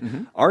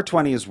shared, our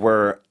 20s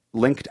were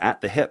linked at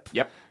the hip.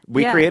 Yep.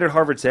 We created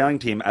Harvard Sailing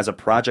Team as a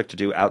project to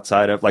do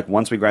outside of, like,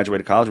 once we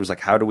graduated college, it was like,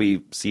 how do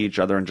we see each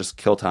other and just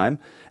kill time?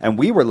 And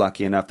we were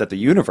lucky enough that the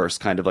universe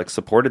kind of, like,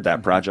 supported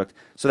that project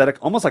so that it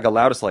almost, like,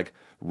 allowed us to, like,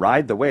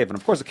 ride the wave. And,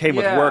 of course, it came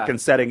with work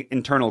and setting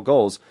internal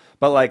goals.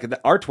 But, like,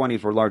 our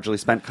 20s were largely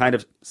spent kind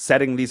of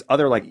setting these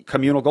other, like,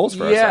 communal goals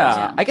for ourselves.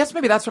 Yeah. I guess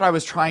maybe that's what I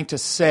was trying to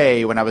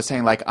say when I was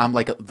saying, like, I'm,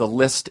 like, the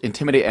list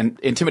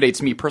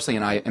intimidates me personally,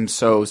 and I am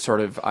so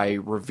sort of, I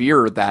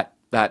revere that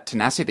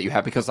tenacity that you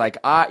have, because, like,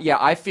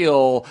 I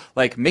feel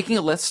like making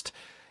a list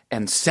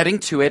and setting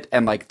to it,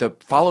 and, like, the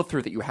follow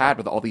through that you had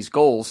with all these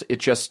goals, it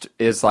just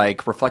is,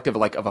 like, reflective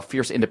of, like, of a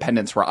fierce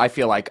independence where I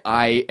feel like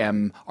I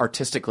am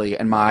artistically,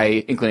 and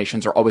my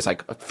inclinations are always,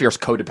 like, a fierce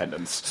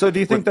codependence. So do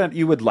you think that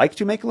you would like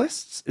to make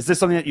lists? Is this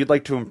something that you'd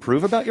like to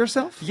improve about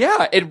yourself?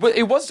 Yeah, it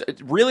was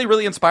really,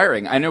 really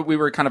inspiring. I know we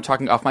were kind of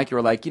talking off mic. You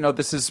were like,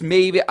 this is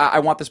maybe, I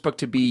want this book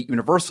to be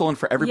universal and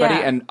for everybody.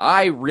 Yeah. And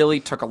I really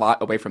took a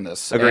lot away from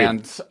this. Agreed.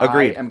 And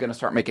Agreed. I am going to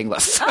start making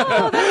lists.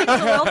 Oh, that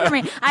makes the world for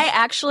me. I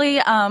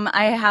actually,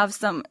 I have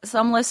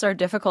some lists are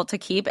difficult to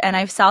keep, and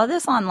I saw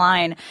this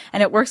online,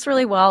 and it works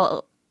really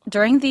well.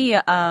 During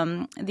the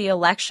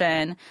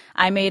election,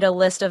 I made a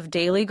list of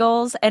daily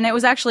goals, and it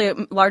was actually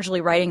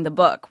largely writing the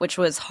book, which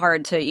was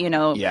hard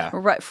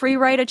to, free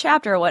write a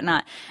chapter or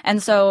whatnot.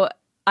 And so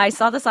I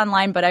saw this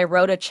online, but I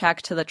wrote a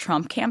check to the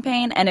Trump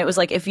campaign, and it was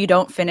like, if you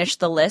don't finish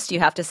the list, you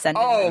have to send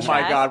in a check.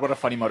 My God, what a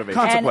funny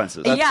motivation.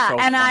 Consequences. And, That's so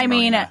and fun, I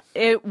mean, Marina.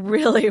 it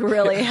really,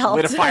 really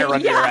helped. Lit a fire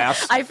under your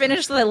ass. I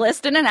finished the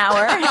list in an hour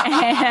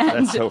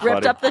and so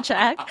ripped funny. up the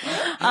check.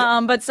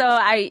 But so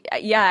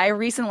I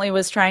recently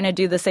was trying to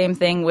do the same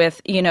thing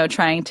with,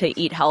 trying to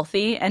eat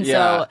healthy. And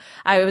so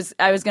I was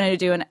going to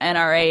do an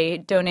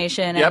NRA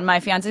donation, and my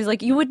fiance's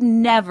like, you would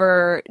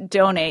never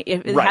donate.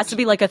 It has to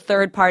be like a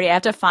third party. I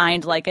have to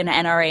find like an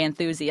NRA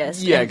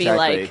enthusiast and be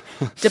like,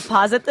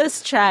 deposit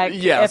this check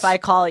if I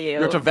call you.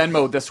 You have to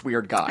Venmo this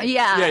weird guy.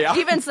 Yeah.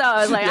 Even so,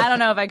 I was like, I don't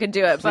know if I could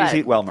do it. Please but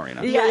eat well,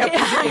 Marina.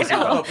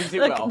 Please eat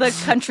well. The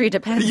country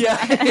depends. Yeah,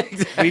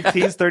 exactly. We've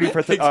teased 30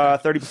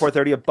 before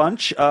 30 a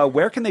bunch.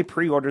 Where can they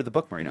pre-order the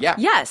book, Marina? Yeah.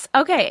 Yes.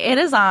 Okay. It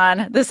is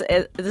on. This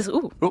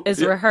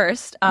is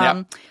rehearsed.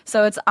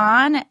 So it's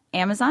on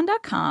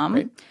Amazon.com,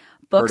 Great.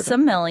 Books A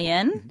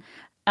Million,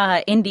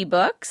 Indie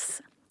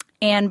Books,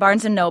 and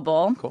Barnes and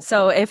Noble. Cool.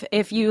 So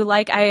if you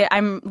like,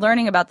 I'm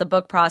learning about the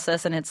book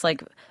process, and it's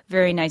like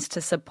very nice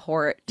to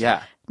support.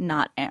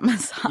 Not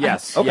Amazon.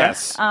 Yes. Okay.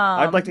 Yes.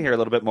 I'd like to hear a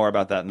little bit more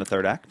about that in the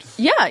third act.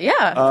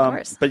 Yeah, of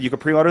course. But you could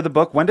pre-order the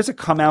book. When does it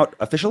come out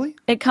officially?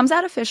 It comes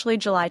out officially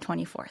July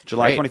 24th.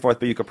 July Great. 24th,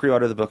 but you could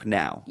pre-order the book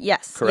now.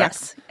 Yes. Correct?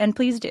 Yes. And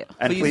please do.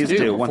 And please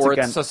do. Once Before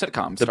again, it's a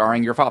sitcom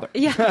starring your father.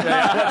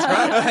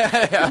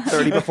 Yeah.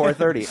 30 before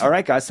 30. All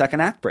right, guys, second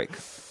act break.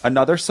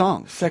 Another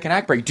song. Second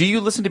act break. Do you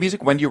listen to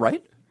music when you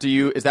write?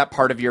 Is that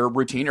part of your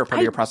routine or part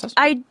of your process?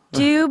 I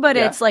do, but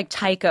it's like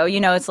taiko.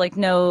 It's like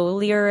no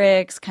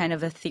lyrics, kind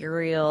of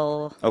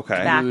ethereal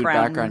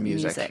background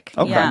music.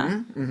 Okay. Yeah.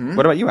 Mm-hmm.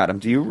 What about you, Adam?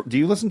 Do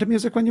you listen to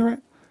music when you write?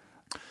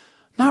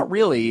 Not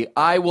really.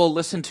 I will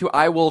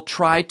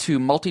try to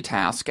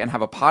multitask and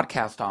have a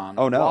podcast on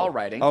while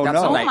writing. Oh, That's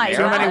no. a nightmare.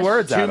 Too many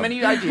words, Too Adam.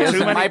 many ideas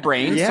in my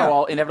brain, Yeah. so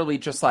I'll inevitably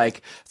just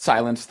like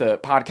silence the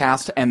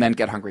podcast and then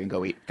get hungry and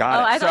go eat. Got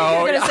it. I thought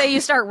you were going to say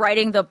you start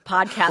writing the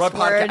podcast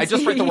words. I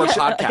just write the word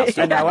podcast.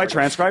 And now I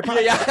transcribe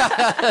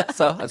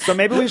podcast. So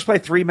maybe we just play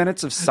 3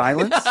 minutes of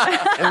silence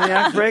in the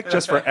act break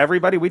just for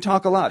everybody. We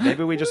talk a lot.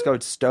 Maybe we just go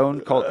stone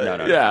cold.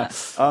 No. Yeah.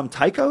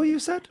 Taiko, you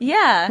said?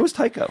 Yeah. Who's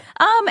Taiko?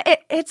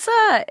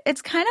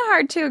 It's kind of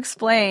hard to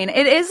explain.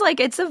 It is like,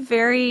 it's a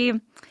very,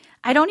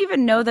 I don't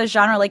even know the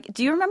genre. Like,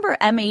 do you remember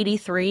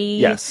M83?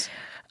 Yes.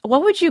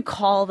 What would you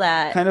call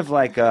that? Kind of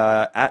like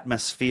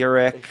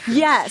atmospheric.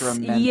 Yes,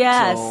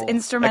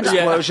 instrumental.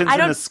 Explosions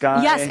in the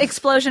sky. Yes,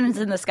 explosions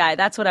in the sky.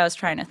 That's what I was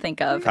trying to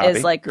think of. Copy.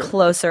 Is like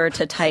closer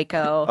to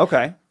taiko.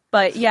 Okay.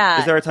 But yeah.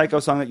 Is there a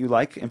taiko song that you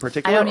like in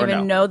particular? I don't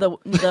even know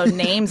the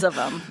names of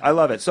them. I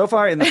love it. So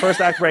far in the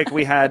first act break,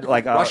 we had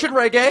like Russian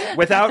reggae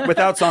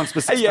without song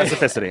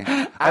specificity.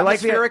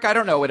 Atmospheric. I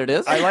don't know what it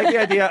is. I like the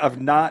idea of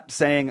not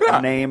saying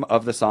a name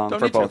of the song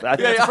for both. I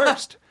think that's a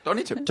first. Don't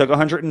need to. Took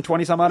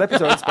 120 some odd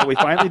episodes, but we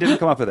finally didn't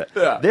come up with it.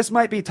 Yeah. This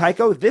might be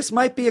taiko. This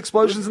might be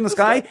explosions in the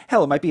sky.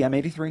 Hell, it might be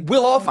M83.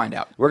 We'll all find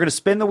out. We're going to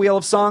spin the wheel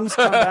of songs.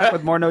 Come back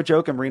with more No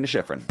Joke and Marina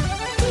Shifrin.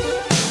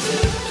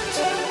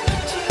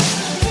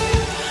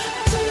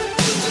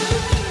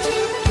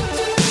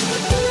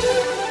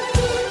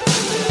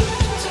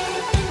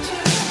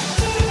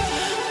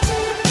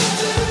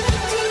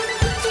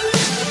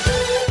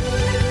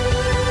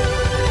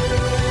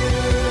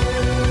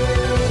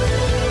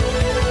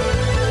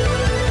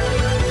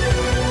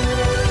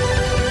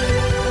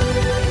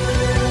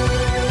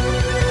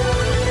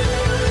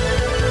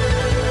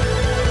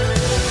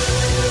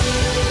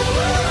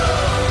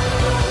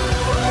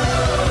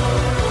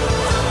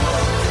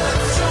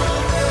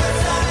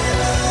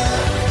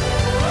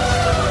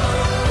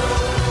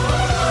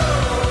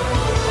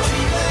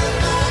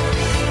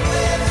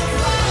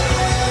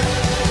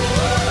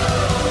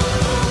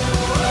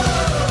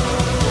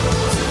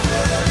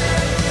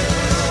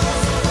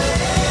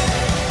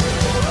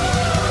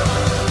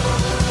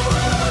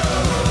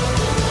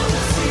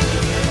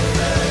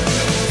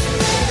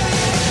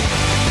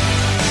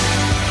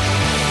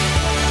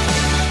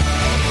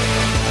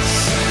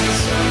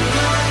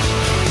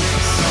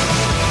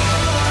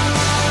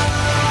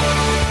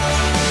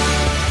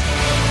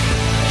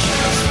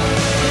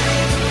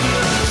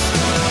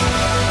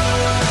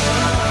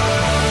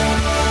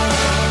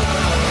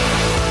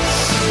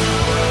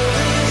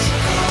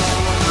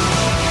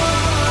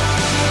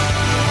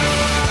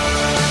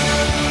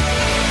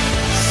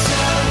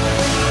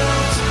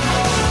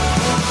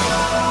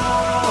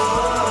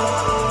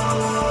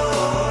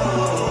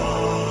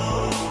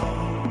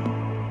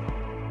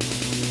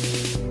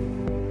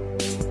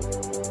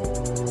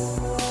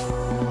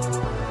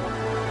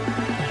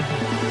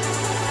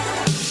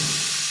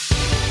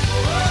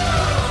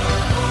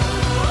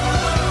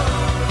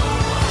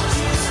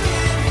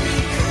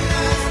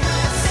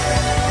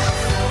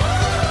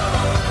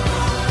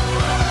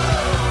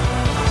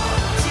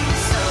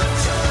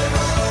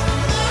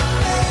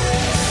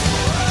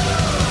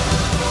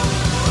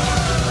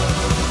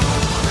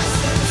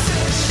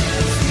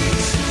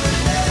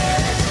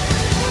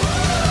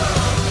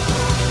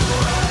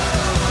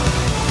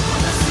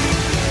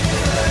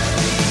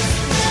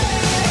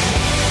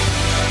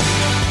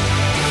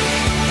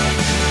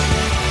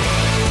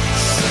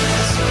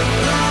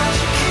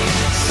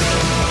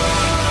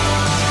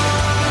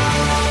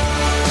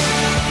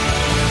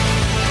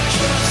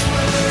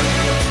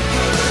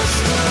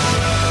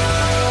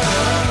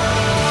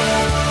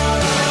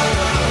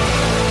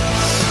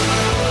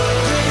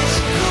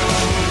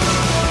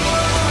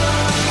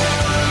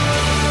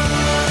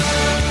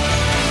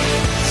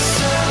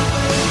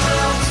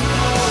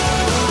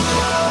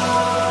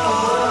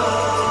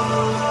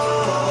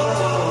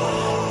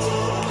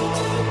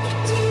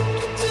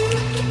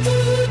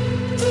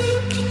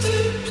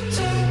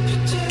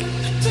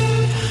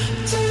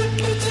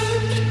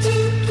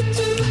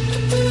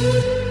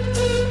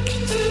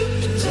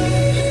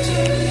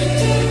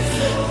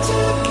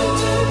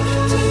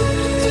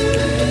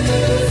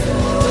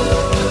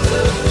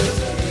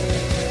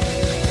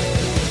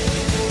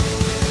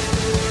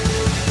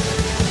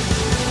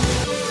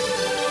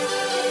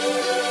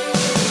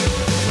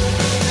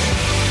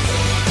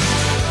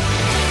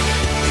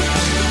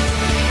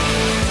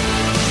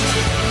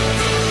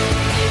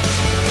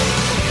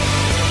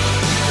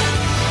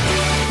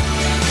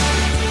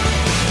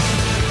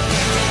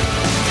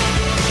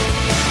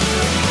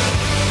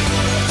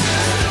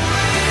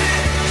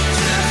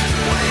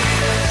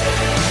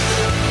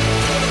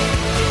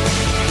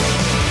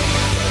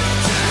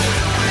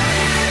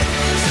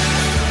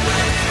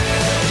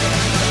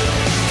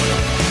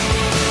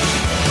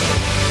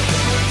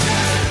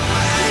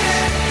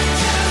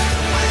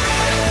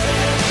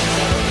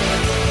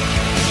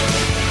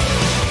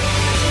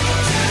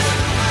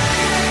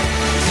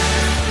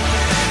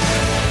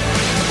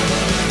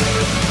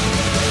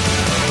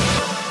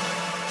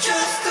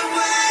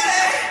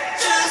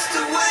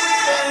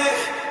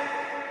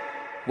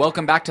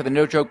 Welcome back to the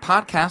No Joke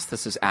Podcast.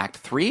 This is Act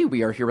 3.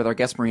 We are here with our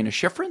guest, Marina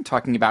Shifrin,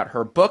 talking about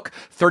her book,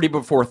 30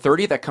 Before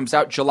 30, that comes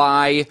out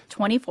July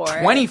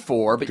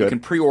 24, but you can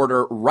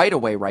pre-order right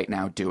away right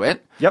now. Do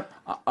it. Yep.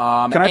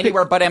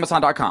 Anywhere but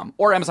Amazon.com.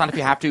 Or Amazon if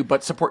you have to,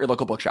 but support your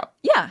local bookshop.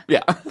 Yeah.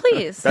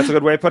 Please. That's a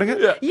good way of putting it?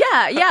 Yeah.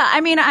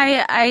 I mean,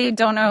 I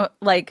don't know,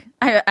 like,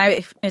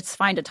 I it's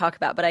fine to talk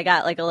about, but I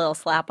got like a little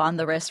slap on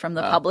the wrist from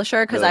the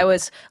publisher because I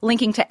was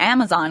linking to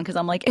Amazon because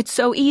I'm like, it's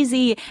so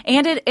easy.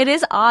 And it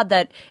is odd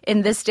that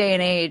in this day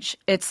and age,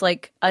 it's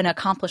like an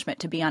accomplishment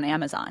to be on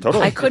Amazon.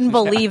 Totally. I couldn't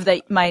believe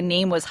that my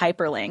name was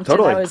hyperlinked.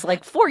 Totally. And I was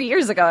like, 4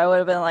 years ago, I would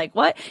have been like,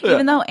 what?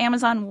 Even though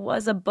Amazon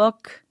was a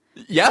book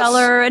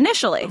seller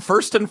initially.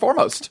 First and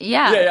foremost.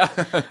 Yeah.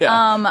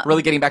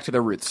 Really getting back to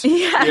their roots.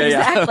 Yeah,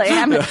 exactly.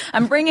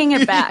 I'm bringing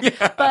it back.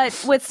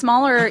 But with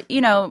smaller,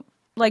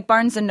 like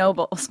Barnes and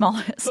Noble,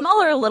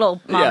 smaller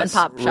little mom and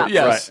pop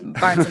shops, like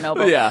Barnes and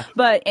Noble.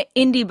 But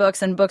indie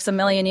books and Books A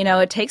Million,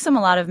 it takes them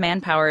a lot of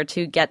manpower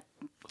to get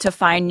to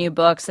find new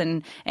books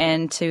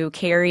and to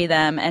carry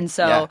them. And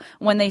so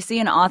when they see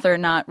an author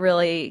not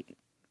really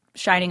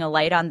shining a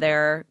light on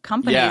their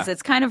companies,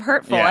 it's kind of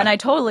hurtful. And I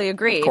totally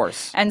agree. Of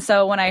course. And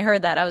so when I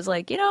heard that, I was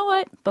like, you know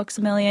what? Books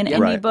A Million,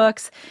 indie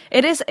books.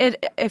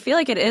 I feel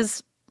like it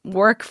is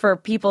work for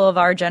people of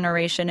our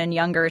generation and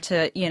younger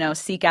to,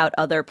 seek out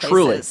other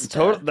places.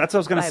 Truly. That's what I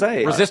was going to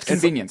say. Resist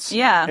convenience.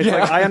 It's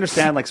like, I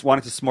understand like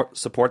wanting to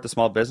support the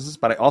small businesses,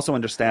 but I also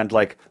understand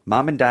like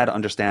mom and dad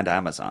understand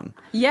Amazon.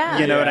 Yeah.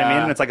 You know what I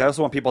mean? It's like I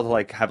also want people to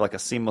like have like a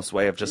seamless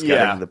way of just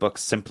getting the book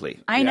simply.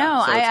 I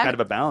know. So it's kind of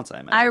a balance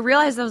I imagine. I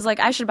realized I was like,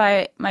 I should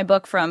buy my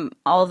book from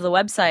all of the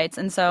websites.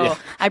 And so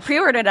I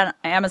pre-ordered on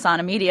Amazon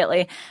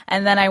immediately.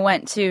 And then I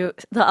went to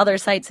the other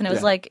sites and it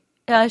was like,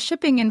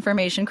 shipping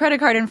information, credit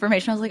card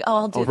information. I was like,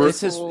 I'll do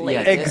this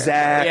later.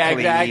 Exactly. Yeah,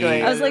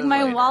 exactly. I was like,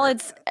 my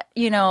wallet's,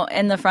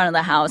 in the front of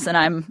the house, and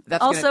I'm in the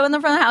front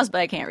of the house,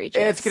 but I can't reach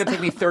it. It's going to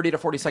take me 30 to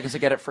 40 seconds to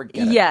get it.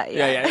 Forget it.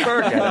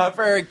 Yeah.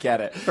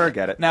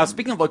 Forget it. Now,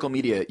 speaking of local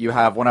media, you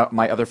have one of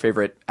my other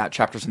favorite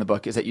chapters in the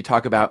book is that you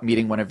talk about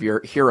meeting one of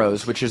your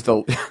heroes, which is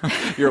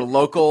your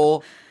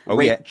local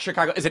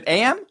Chicago. Is it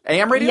AM?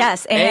 AM radio?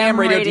 Yes, AM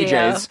radio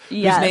DJs.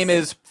 Yes. Whose name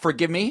is,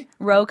 forgive me?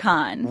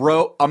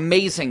 Rokhan.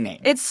 Amazing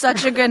name. It's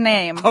such a good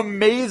name.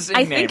 Amazing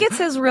name. I think it's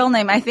his real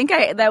name. I think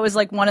that was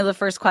like one of the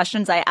first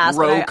questions I asked.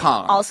 Rokhan.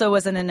 I also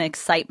was in an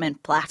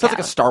excitement blackout. Sounds like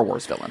a Star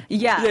Wars villain.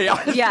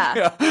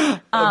 Yeah.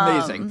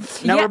 Amazing.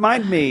 Now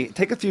remind me,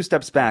 take a few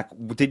steps back.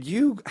 Did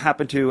you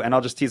happen to, and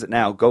I'll just tease it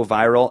now, go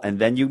viral and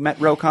then you met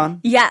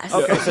Rokhan? Yes.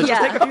 Okay, so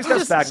just take a few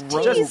steps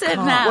back. Tease it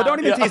now. Well, don't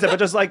even tease it, but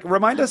just like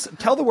remind us,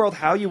 tell the world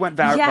how you went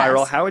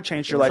viral, how it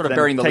changed your life, sort of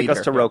then take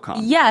us to Rokhan.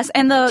 Yes,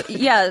 and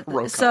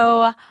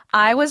so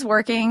I was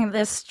working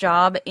this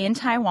job in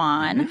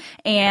Taiwan,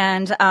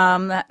 and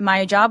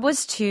my job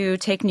was to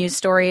take news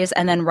stories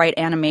and then write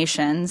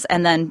animations,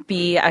 and then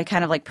I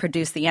kind of like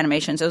produce the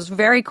animations. It was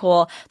very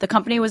cool. The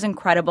company was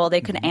incredible.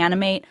 They could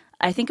animate,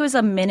 I think it was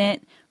a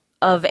minute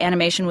of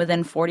animation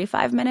within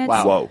 45 minutes.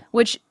 Wow. Whoa.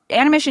 Which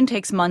animation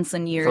takes months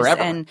and years.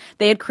 Forever. And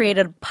they had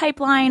created a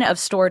pipeline of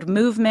stored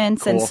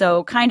movements. Cool. And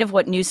so kind of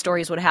what news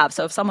stories would have.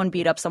 So if someone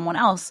beat up someone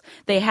else,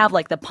 they have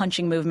like the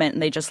punching movement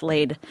and they just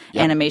laid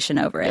animation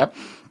over it. Yep.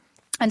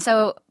 And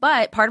so,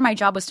 but part of my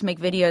job was to make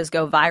videos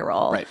go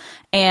viral. Right.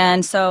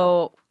 And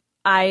so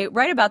I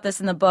write about this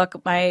in the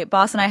book. My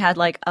boss and I had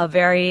like a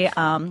very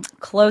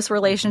close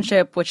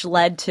relationship, which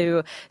led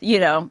to,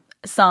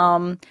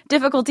 some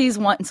difficulties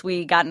once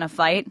we got in a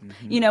fight.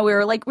 We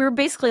were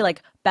basically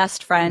like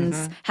best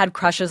friends, had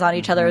crushes on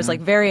each other. It was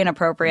like very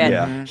inappropriate.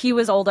 Yeah. He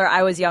was older,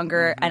 I was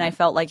younger, and I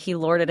felt like he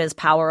lorded his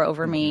power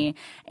over me.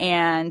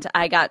 And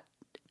I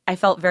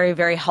felt very,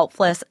 very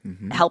helpless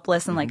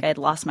and like I had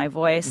lost my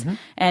voice.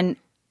 And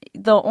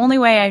the only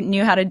way I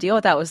knew how to deal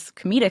with that was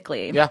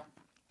comedically. Yeah.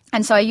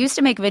 And so I used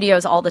to make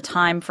videos all the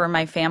time for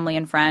my family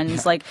and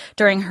friends. Like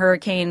during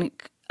Hurricane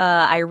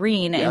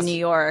Irene in New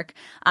York,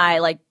 I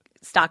like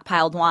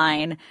stockpiled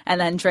wine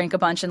and then drank a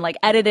bunch and like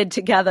edited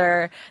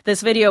together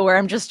this video where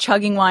I'm just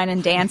chugging wine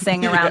and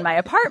dancing around my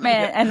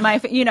apartment and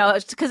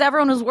because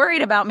everyone was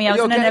worried about me. I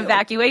was in an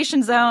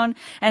evacuation zone.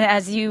 And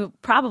as you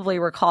probably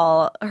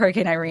recall,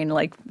 Hurricane Irene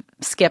like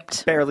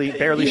skipped. Barely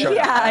showed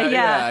up.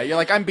 Yeah. You're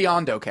like, I'm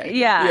beyond okay.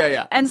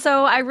 Yeah. And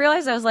so I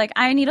realized I was like,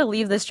 I need to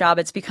leave this job.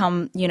 It's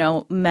become,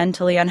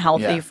 mentally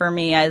unhealthy for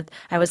me. I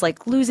was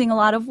like losing a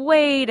lot of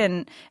weight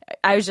and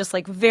I was just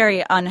like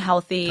very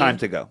unhealthy. Time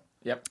to go.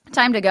 Yep.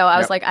 Time to go. I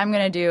was like, I'm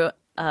going to do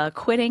a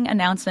quitting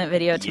announcement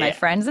video to my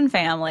friends and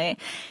family.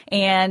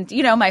 And,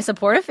 my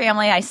supportive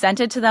family, I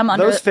sent it to them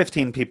under... Those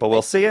 15 people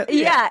will see it.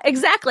 Yeah,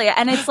 exactly.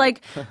 And it's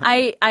like,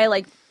 I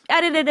like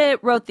edited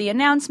it, wrote the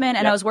announcement,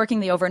 and I was working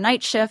the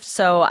overnight shift.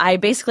 So I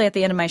basically, at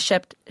the end of my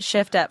shift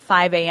at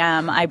 5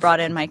 a.m., I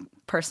brought in my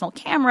personal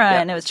camera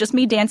and it was just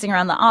me dancing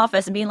around the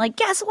office and being like,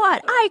 guess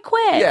what? I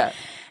quit. Yeah.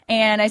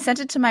 And I sent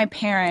it to my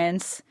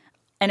parents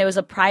and it was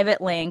a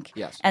private link.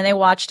 Yes. And they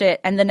watched it,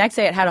 and the next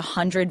day it had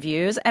 100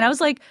 views. And I was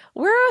like,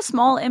 we're a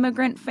small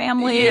immigrant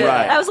family. Yeah.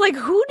 Right. I was like,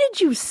 who did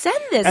you send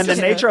this And to?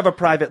 the nature of a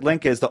private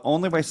link is the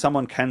only way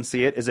someone can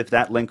see it is if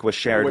that link was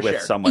shared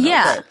with someone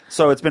Yeah. else.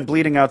 So it's been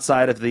bleeding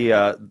outside of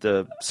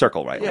the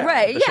circle right now.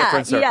 Right, The yeah,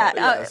 Shifrin circle.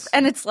 yeah.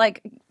 And it's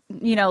like,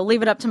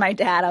 leave it up to my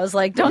dad. I was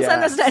like, don't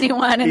send this to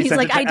anyone. And He he's sent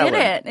like, it to I did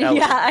Ellen. it. Ellen.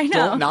 Yeah, I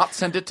know. Don't not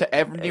send it to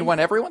everyone.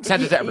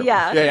 Send it to everyone.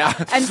 Yeah.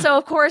 And so,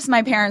 of course,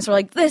 my parents were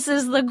like, this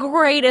is the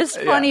greatest,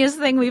 funniest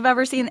thing we've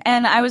ever seen.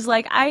 And I was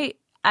like, I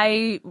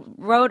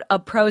wrote a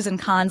pros and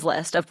cons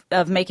list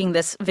of making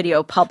this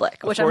video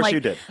public, which I'm like, you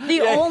did.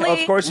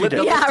 Of course you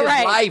did. Yeah, Lived his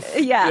right. life.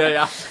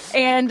 Yeah.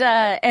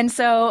 And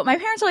so my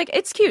parents were like,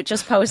 it's cute,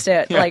 just post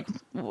it. Like,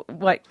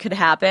 what could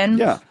happen?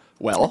 Yeah.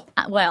 Well.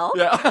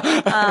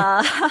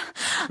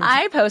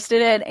 I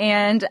posted it,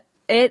 and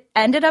it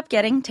ended up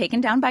getting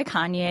taken down by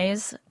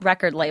Kanye's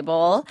record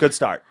label. Good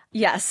start.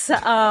 Yes,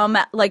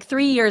 like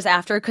 3 years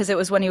after, because it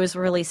was when he was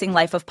releasing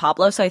Life of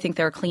Pablo, so I think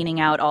they were cleaning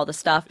out all the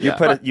stuff. You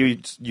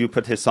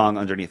put his song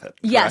underneath it.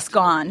 Yes, correct?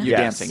 gone. You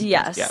dancing.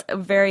 Yes, Yeah.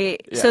 very.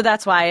 So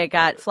that's why it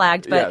got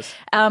flagged. But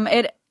Yes.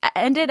 it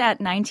ended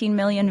at 19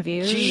 million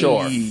views.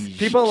 Sure.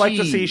 People like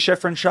to see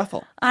Shifrin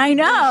shuffle. I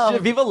know.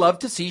 People love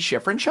to see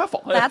Shifrin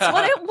shuffle. That's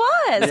what it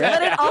was.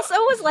 But it also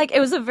was like, it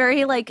was a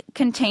very like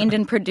contained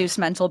and produced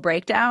mental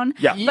breakdown.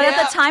 Yeah. But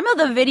at the time of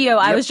the video,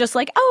 I was just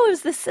like, oh, it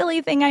was this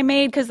silly thing I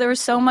made because there was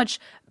so much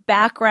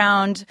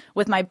background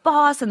with my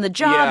boss and the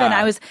job. Yeah. And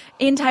I was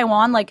in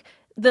Taiwan, like,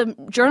 the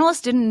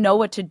journalists didn't know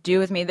what to do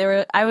with me.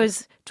 I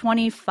was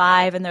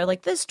 25 and they're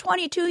like, this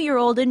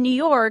 22-year-old in New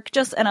York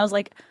and I was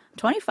like,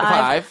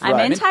 25.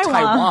 I'm in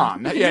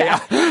Taiwan. Yeah.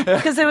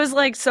 Because it was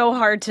like so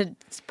hard to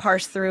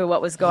parse through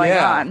what was going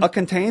on. A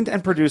contained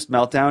and produced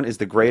meltdown is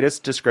the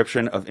greatest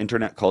description of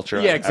internet culture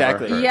I've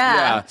exactly. ever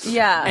heard.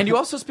 Yeah. And you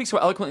also speak so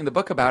eloquently in the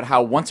book about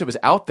how once it was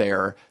out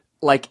there,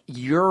 like,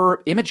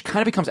 your image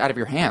kind of becomes out of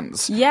your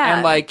hands. Yeah.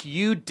 And, like,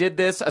 you did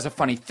this as a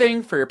funny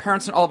thing for your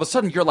parents, and all of a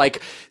sudden you're,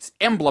 like,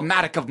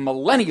 emblematic of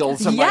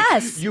millennials. And,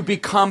 Yes. like, you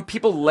become,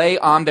 people lay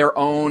on their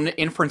own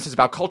inferences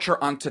about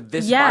culture onto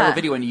this viral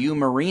video, and you,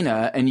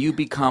 Marina, and you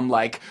become,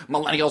 like,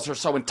 millennials are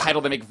so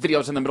entitled to make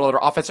videos in the middle of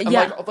their office. And,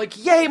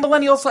 like, yay,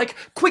 millennials, like,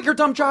 quit your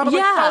dumb job and,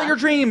 like, follow your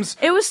dreams.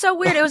 It was so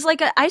weird. It was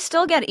like, I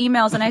still get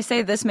emails, and I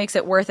say this makes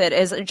it worth it.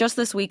 Is just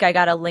this week I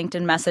got a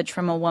LinkedIn message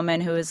from a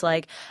woman who was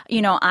like,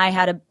 I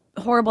had a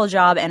horrible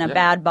job and a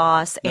bad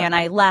boss, and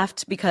I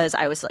left because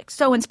I was like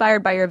so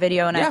inspired by your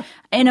video, and I'm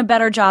in a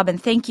better job,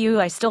 and thank you,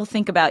 I still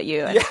think about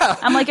you. And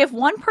I'm like, if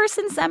one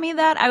person sent me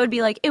that, I would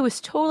be like, it was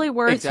totally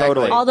worth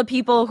all the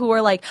people who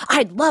were like,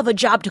 I'd love a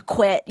job to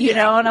quit, you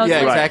know? And I was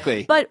like,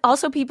 exactly. But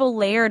also people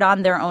layered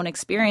on their own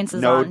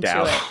experiences onto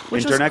doubt. it.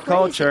 Which was Internet crazy.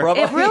 culture.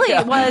 It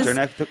really was.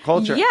 Internet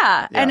culture.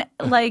 Yeah. And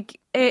like,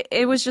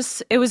 it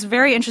was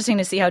very interesting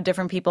to see how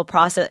different people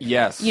process.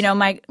 Yes.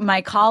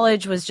 My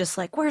college was just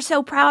like, we're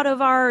so proud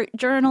of our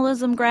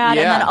journalism grad.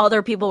 And then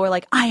other people were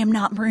like, I am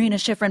not Marina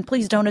Shifrin.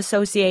 Please don't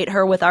associate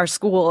her with our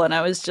school. And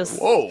I was just,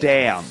 whoa.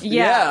 Damn.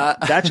 Yeah.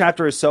 That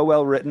chapter is so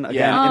well written.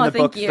 Again, in the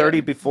book, thank you.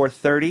 30 Before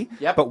 30.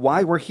 Yep. But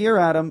why we're here,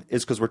 Adam,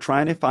 is because we're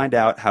trying to find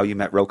out how you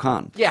met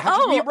Rokan. Yeah,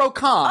 how'd you meet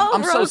Rokan?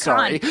 I'm so Rokan.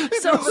 sorry.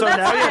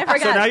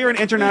 So now you're an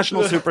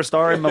international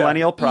superstar and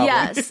millennial problem.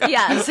 Yes.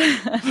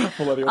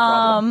 Millennial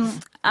problem.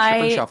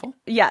 Shifrin Shuffle?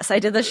 Yes, I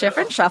did the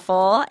Shifrin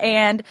Shuffle.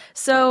 And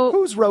so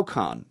Who's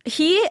Rokan?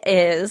 he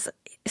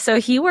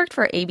worked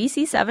for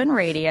ABC7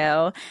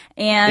 Radio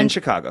and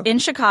In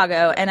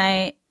Chicago.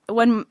 And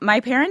when my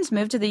parents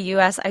moved to the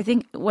U.S., I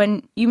think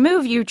when you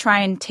move, you try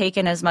and take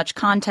in as much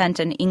content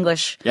and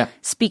English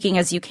speaking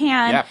as you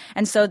can. Yeah.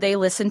 And so they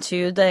listened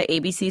to the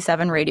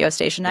ABC7 radio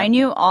station. I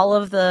knew all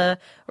of the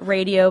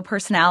radio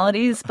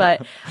personalities,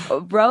 but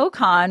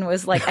Rokan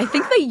was like, I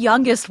think the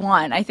youngest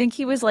one. I think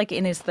he was like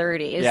in his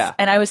 30s. Yeah.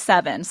 And I was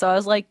 7. So I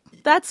was like,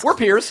 we're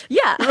peers.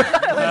 Yeah.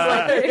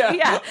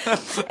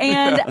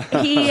 And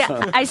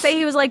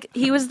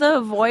he was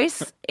the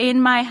voice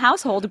in my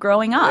household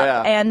growing up.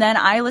 Yeah. And then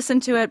I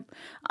listened to it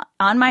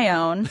on my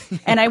own,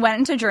 and I went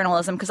into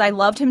journalism because I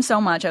loved him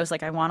so much. I was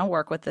like, I want to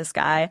work with this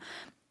guy.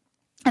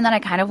 And then I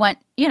kind of went,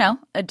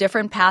 a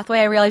different pathway.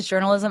 I realized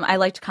journalism, I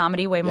liked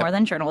comedy way more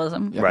than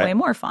journalism. Right. Way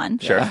more fun.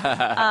 Sure.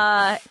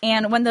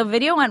 And when the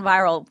video went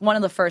viral, one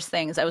of the first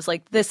things I was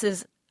like,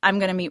 I'm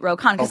going to meet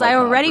Rokan because I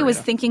already was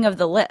thinking of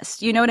the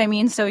list. You know what I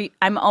mean? So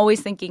I'm always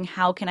thinking,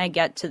 how can I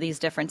get to these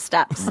different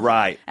steps?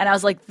 Right. And I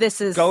was like, this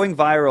is... Going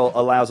viral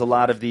allows a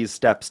lot of these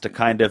steps to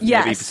kind of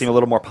maybe seem a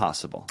little more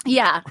possible.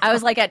 Yeah. I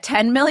was like at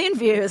 10 million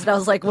views, and I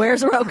was like,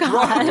 where's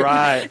Rokan?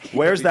 Right.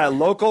 Where's that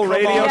local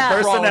radio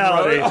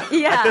personality?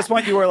 Yeah. At this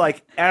point, you were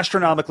like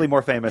astronomically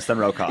more famous than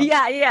Rokan.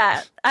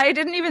 Yeah. I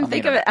didn't even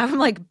think of it. I'm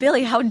like,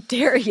 Billy, how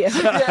dare you?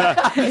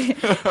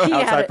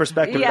 Outside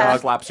perspective, dog.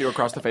 Slaps you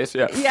across the face.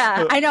 Yeah.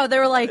 Yeah. I know. They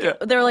were like,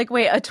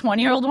 wait, a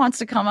 20-year-old wants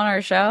to come on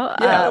our show?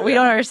 Yeah, we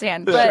don't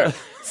understand. But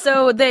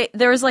So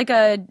there was like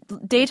a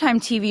daytime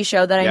TV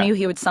show that I knew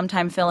he would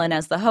sometime fill in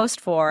as the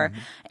host for.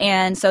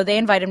 And so they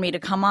invited me to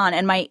come on.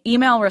 And my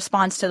email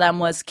response to them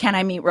was, can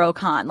I meet Ro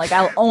Khan? Like,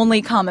 I'll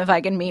only come if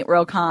I can meet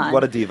Ro Khan.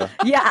 What a diva.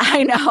 Yeah,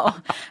 I know.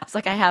 It's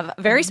like I have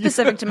very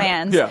specific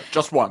demands. Yeah,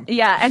 just one.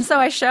 Yeah, and so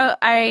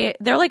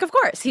they're like, of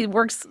course, he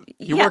works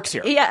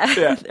here.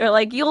 Yeah. They're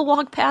like, you'll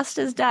walk past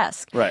his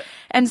desk. Right.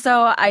 And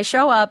so I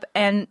show up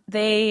and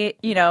they,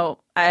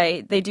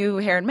 they do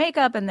hair and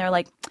makeup and they're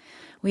like,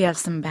 we have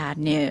some bad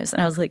news.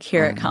 And I was like,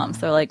 here it comes.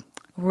 They're like,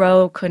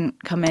 Ro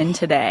couldn't come in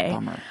today.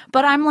 Bummer.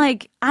 But I'm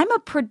like, I'm a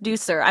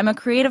producer. I'm a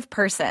creative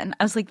person.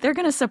 I was like, they're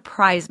going to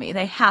surprise me.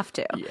 They have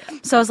to. Yeah.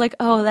 So I was like,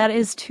 oh, that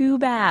is too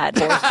bad.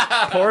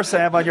 Poor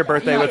Sam on your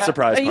birthday with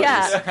surprise parties.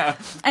 Yeah.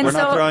 And We're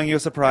not throwing you a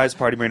surprise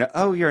party, Marina.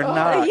 Oh, you're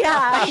not.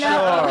 Yeah, I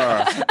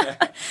know.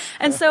 Sure.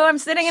 And so I'm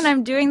sitting and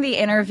I'm doing the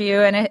interview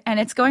and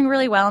it's going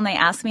really well. And they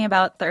ask me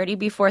about 30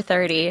 before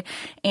 30.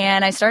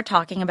 And I start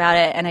talking about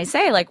it. And I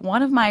say, like,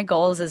 one of my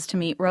goals is to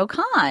meet Ro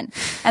Khan.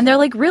 And they're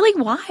like, really?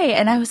 Why?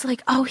 And I was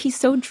like, oh, he's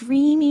so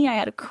dreamy. I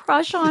had a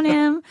crush on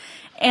him.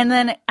 And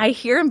then I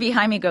hear him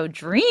behind me go,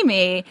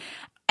 dreamy.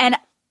 And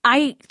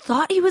I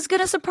thought he was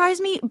going to surprise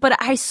me. But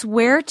I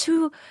swear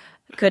to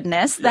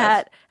goodness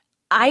that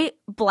I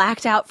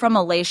blacked out from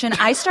elation.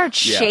 I start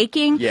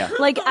shaking. Yeah.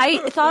 Like,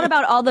 I thought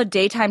about all the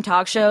daytime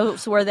talk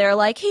shows where they're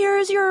like,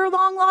 here's your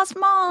long lost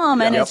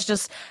mom. And it's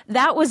just,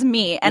 that was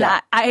me. And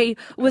I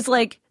was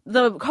like,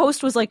 the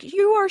host was like,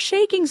 you are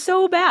shaking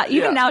so bad.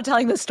 Even now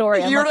telling the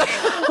story, I'm like,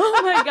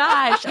 oh my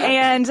gosh.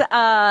 And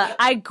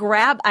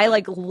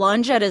I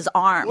lunge at his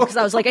arm because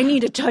I was like, I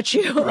need to touch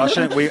you.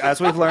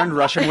 As we've learned,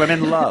 Russian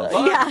women love.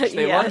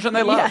 They lunge and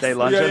they love. Yes. They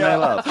lunge and they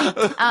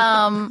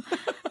love.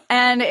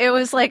 And it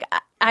was like,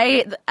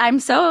 I'm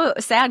so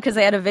sad because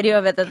I had a video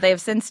of it that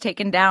they've since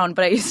taken down,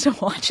 but I used to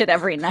watch it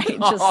every night,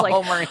 just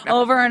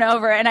over and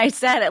over. And I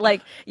said it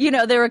like,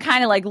 they were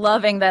kind of like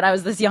loving that I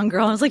was this young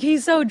girl. I was like,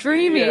 he's so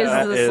dreamy.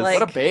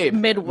 What a babe.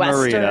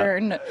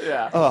 Midwestern.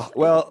 Yeah. Oh,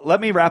 well, let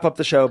me wrap up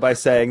the show by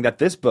saying that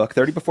this book,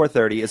 30 Before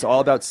 30, is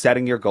all about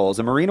setting your goals.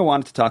 And Marina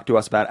wanted to talk to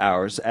us about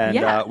ours.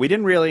 And we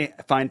didn't really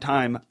find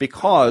time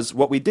because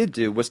what we did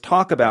do was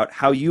talk about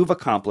how you've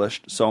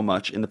accomplished so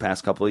much in the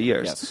past couple of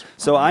years. Yes.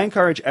 So I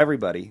encourage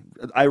everybody,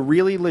 I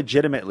really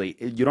legitimately,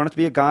 you don't have to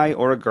be a guy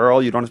or a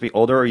girl, you don't have to be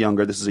older or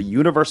younger. This is a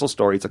universal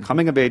story. It's a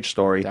coming-of-age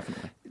story.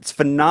 Definitely. It's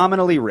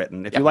phenomenally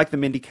written. If you like the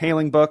Mindy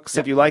Kaling books,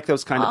 if you like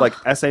those kind of like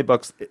essay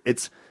books,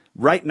 it's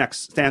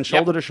stands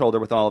shoulder to shoulder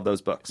with all of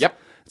those books. Yep.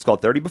 It's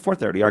called 30 Before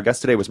 30. Our guest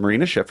today was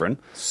Marina Shifrin.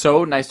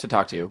 So nice to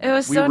talk to you. It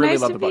was so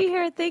nice to be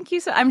here. Thank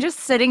you. I'm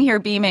just sitting here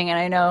beaming, and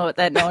I know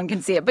that no one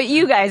can see it, but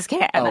you guys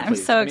can. I'm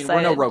so excited.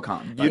 We're no Ro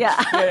Khan.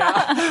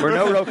 We're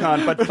no Ro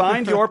Khan, but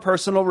find your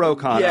personal Ro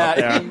Khan out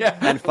there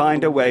and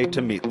find a way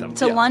to meet them.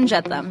 To lunge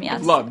at them,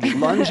 yes.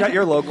 Lunge at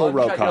your local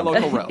Ro Khan.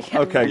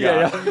 Okay,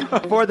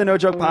 good. For the No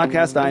Joke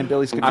Podcast, I'm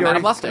Billy Scafuri. I'm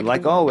Adam Lustig. And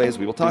like always,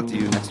 we will talk to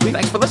you next week.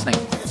 Thanks for listening.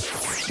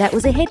 That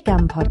was a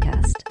HeadGum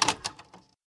podcast.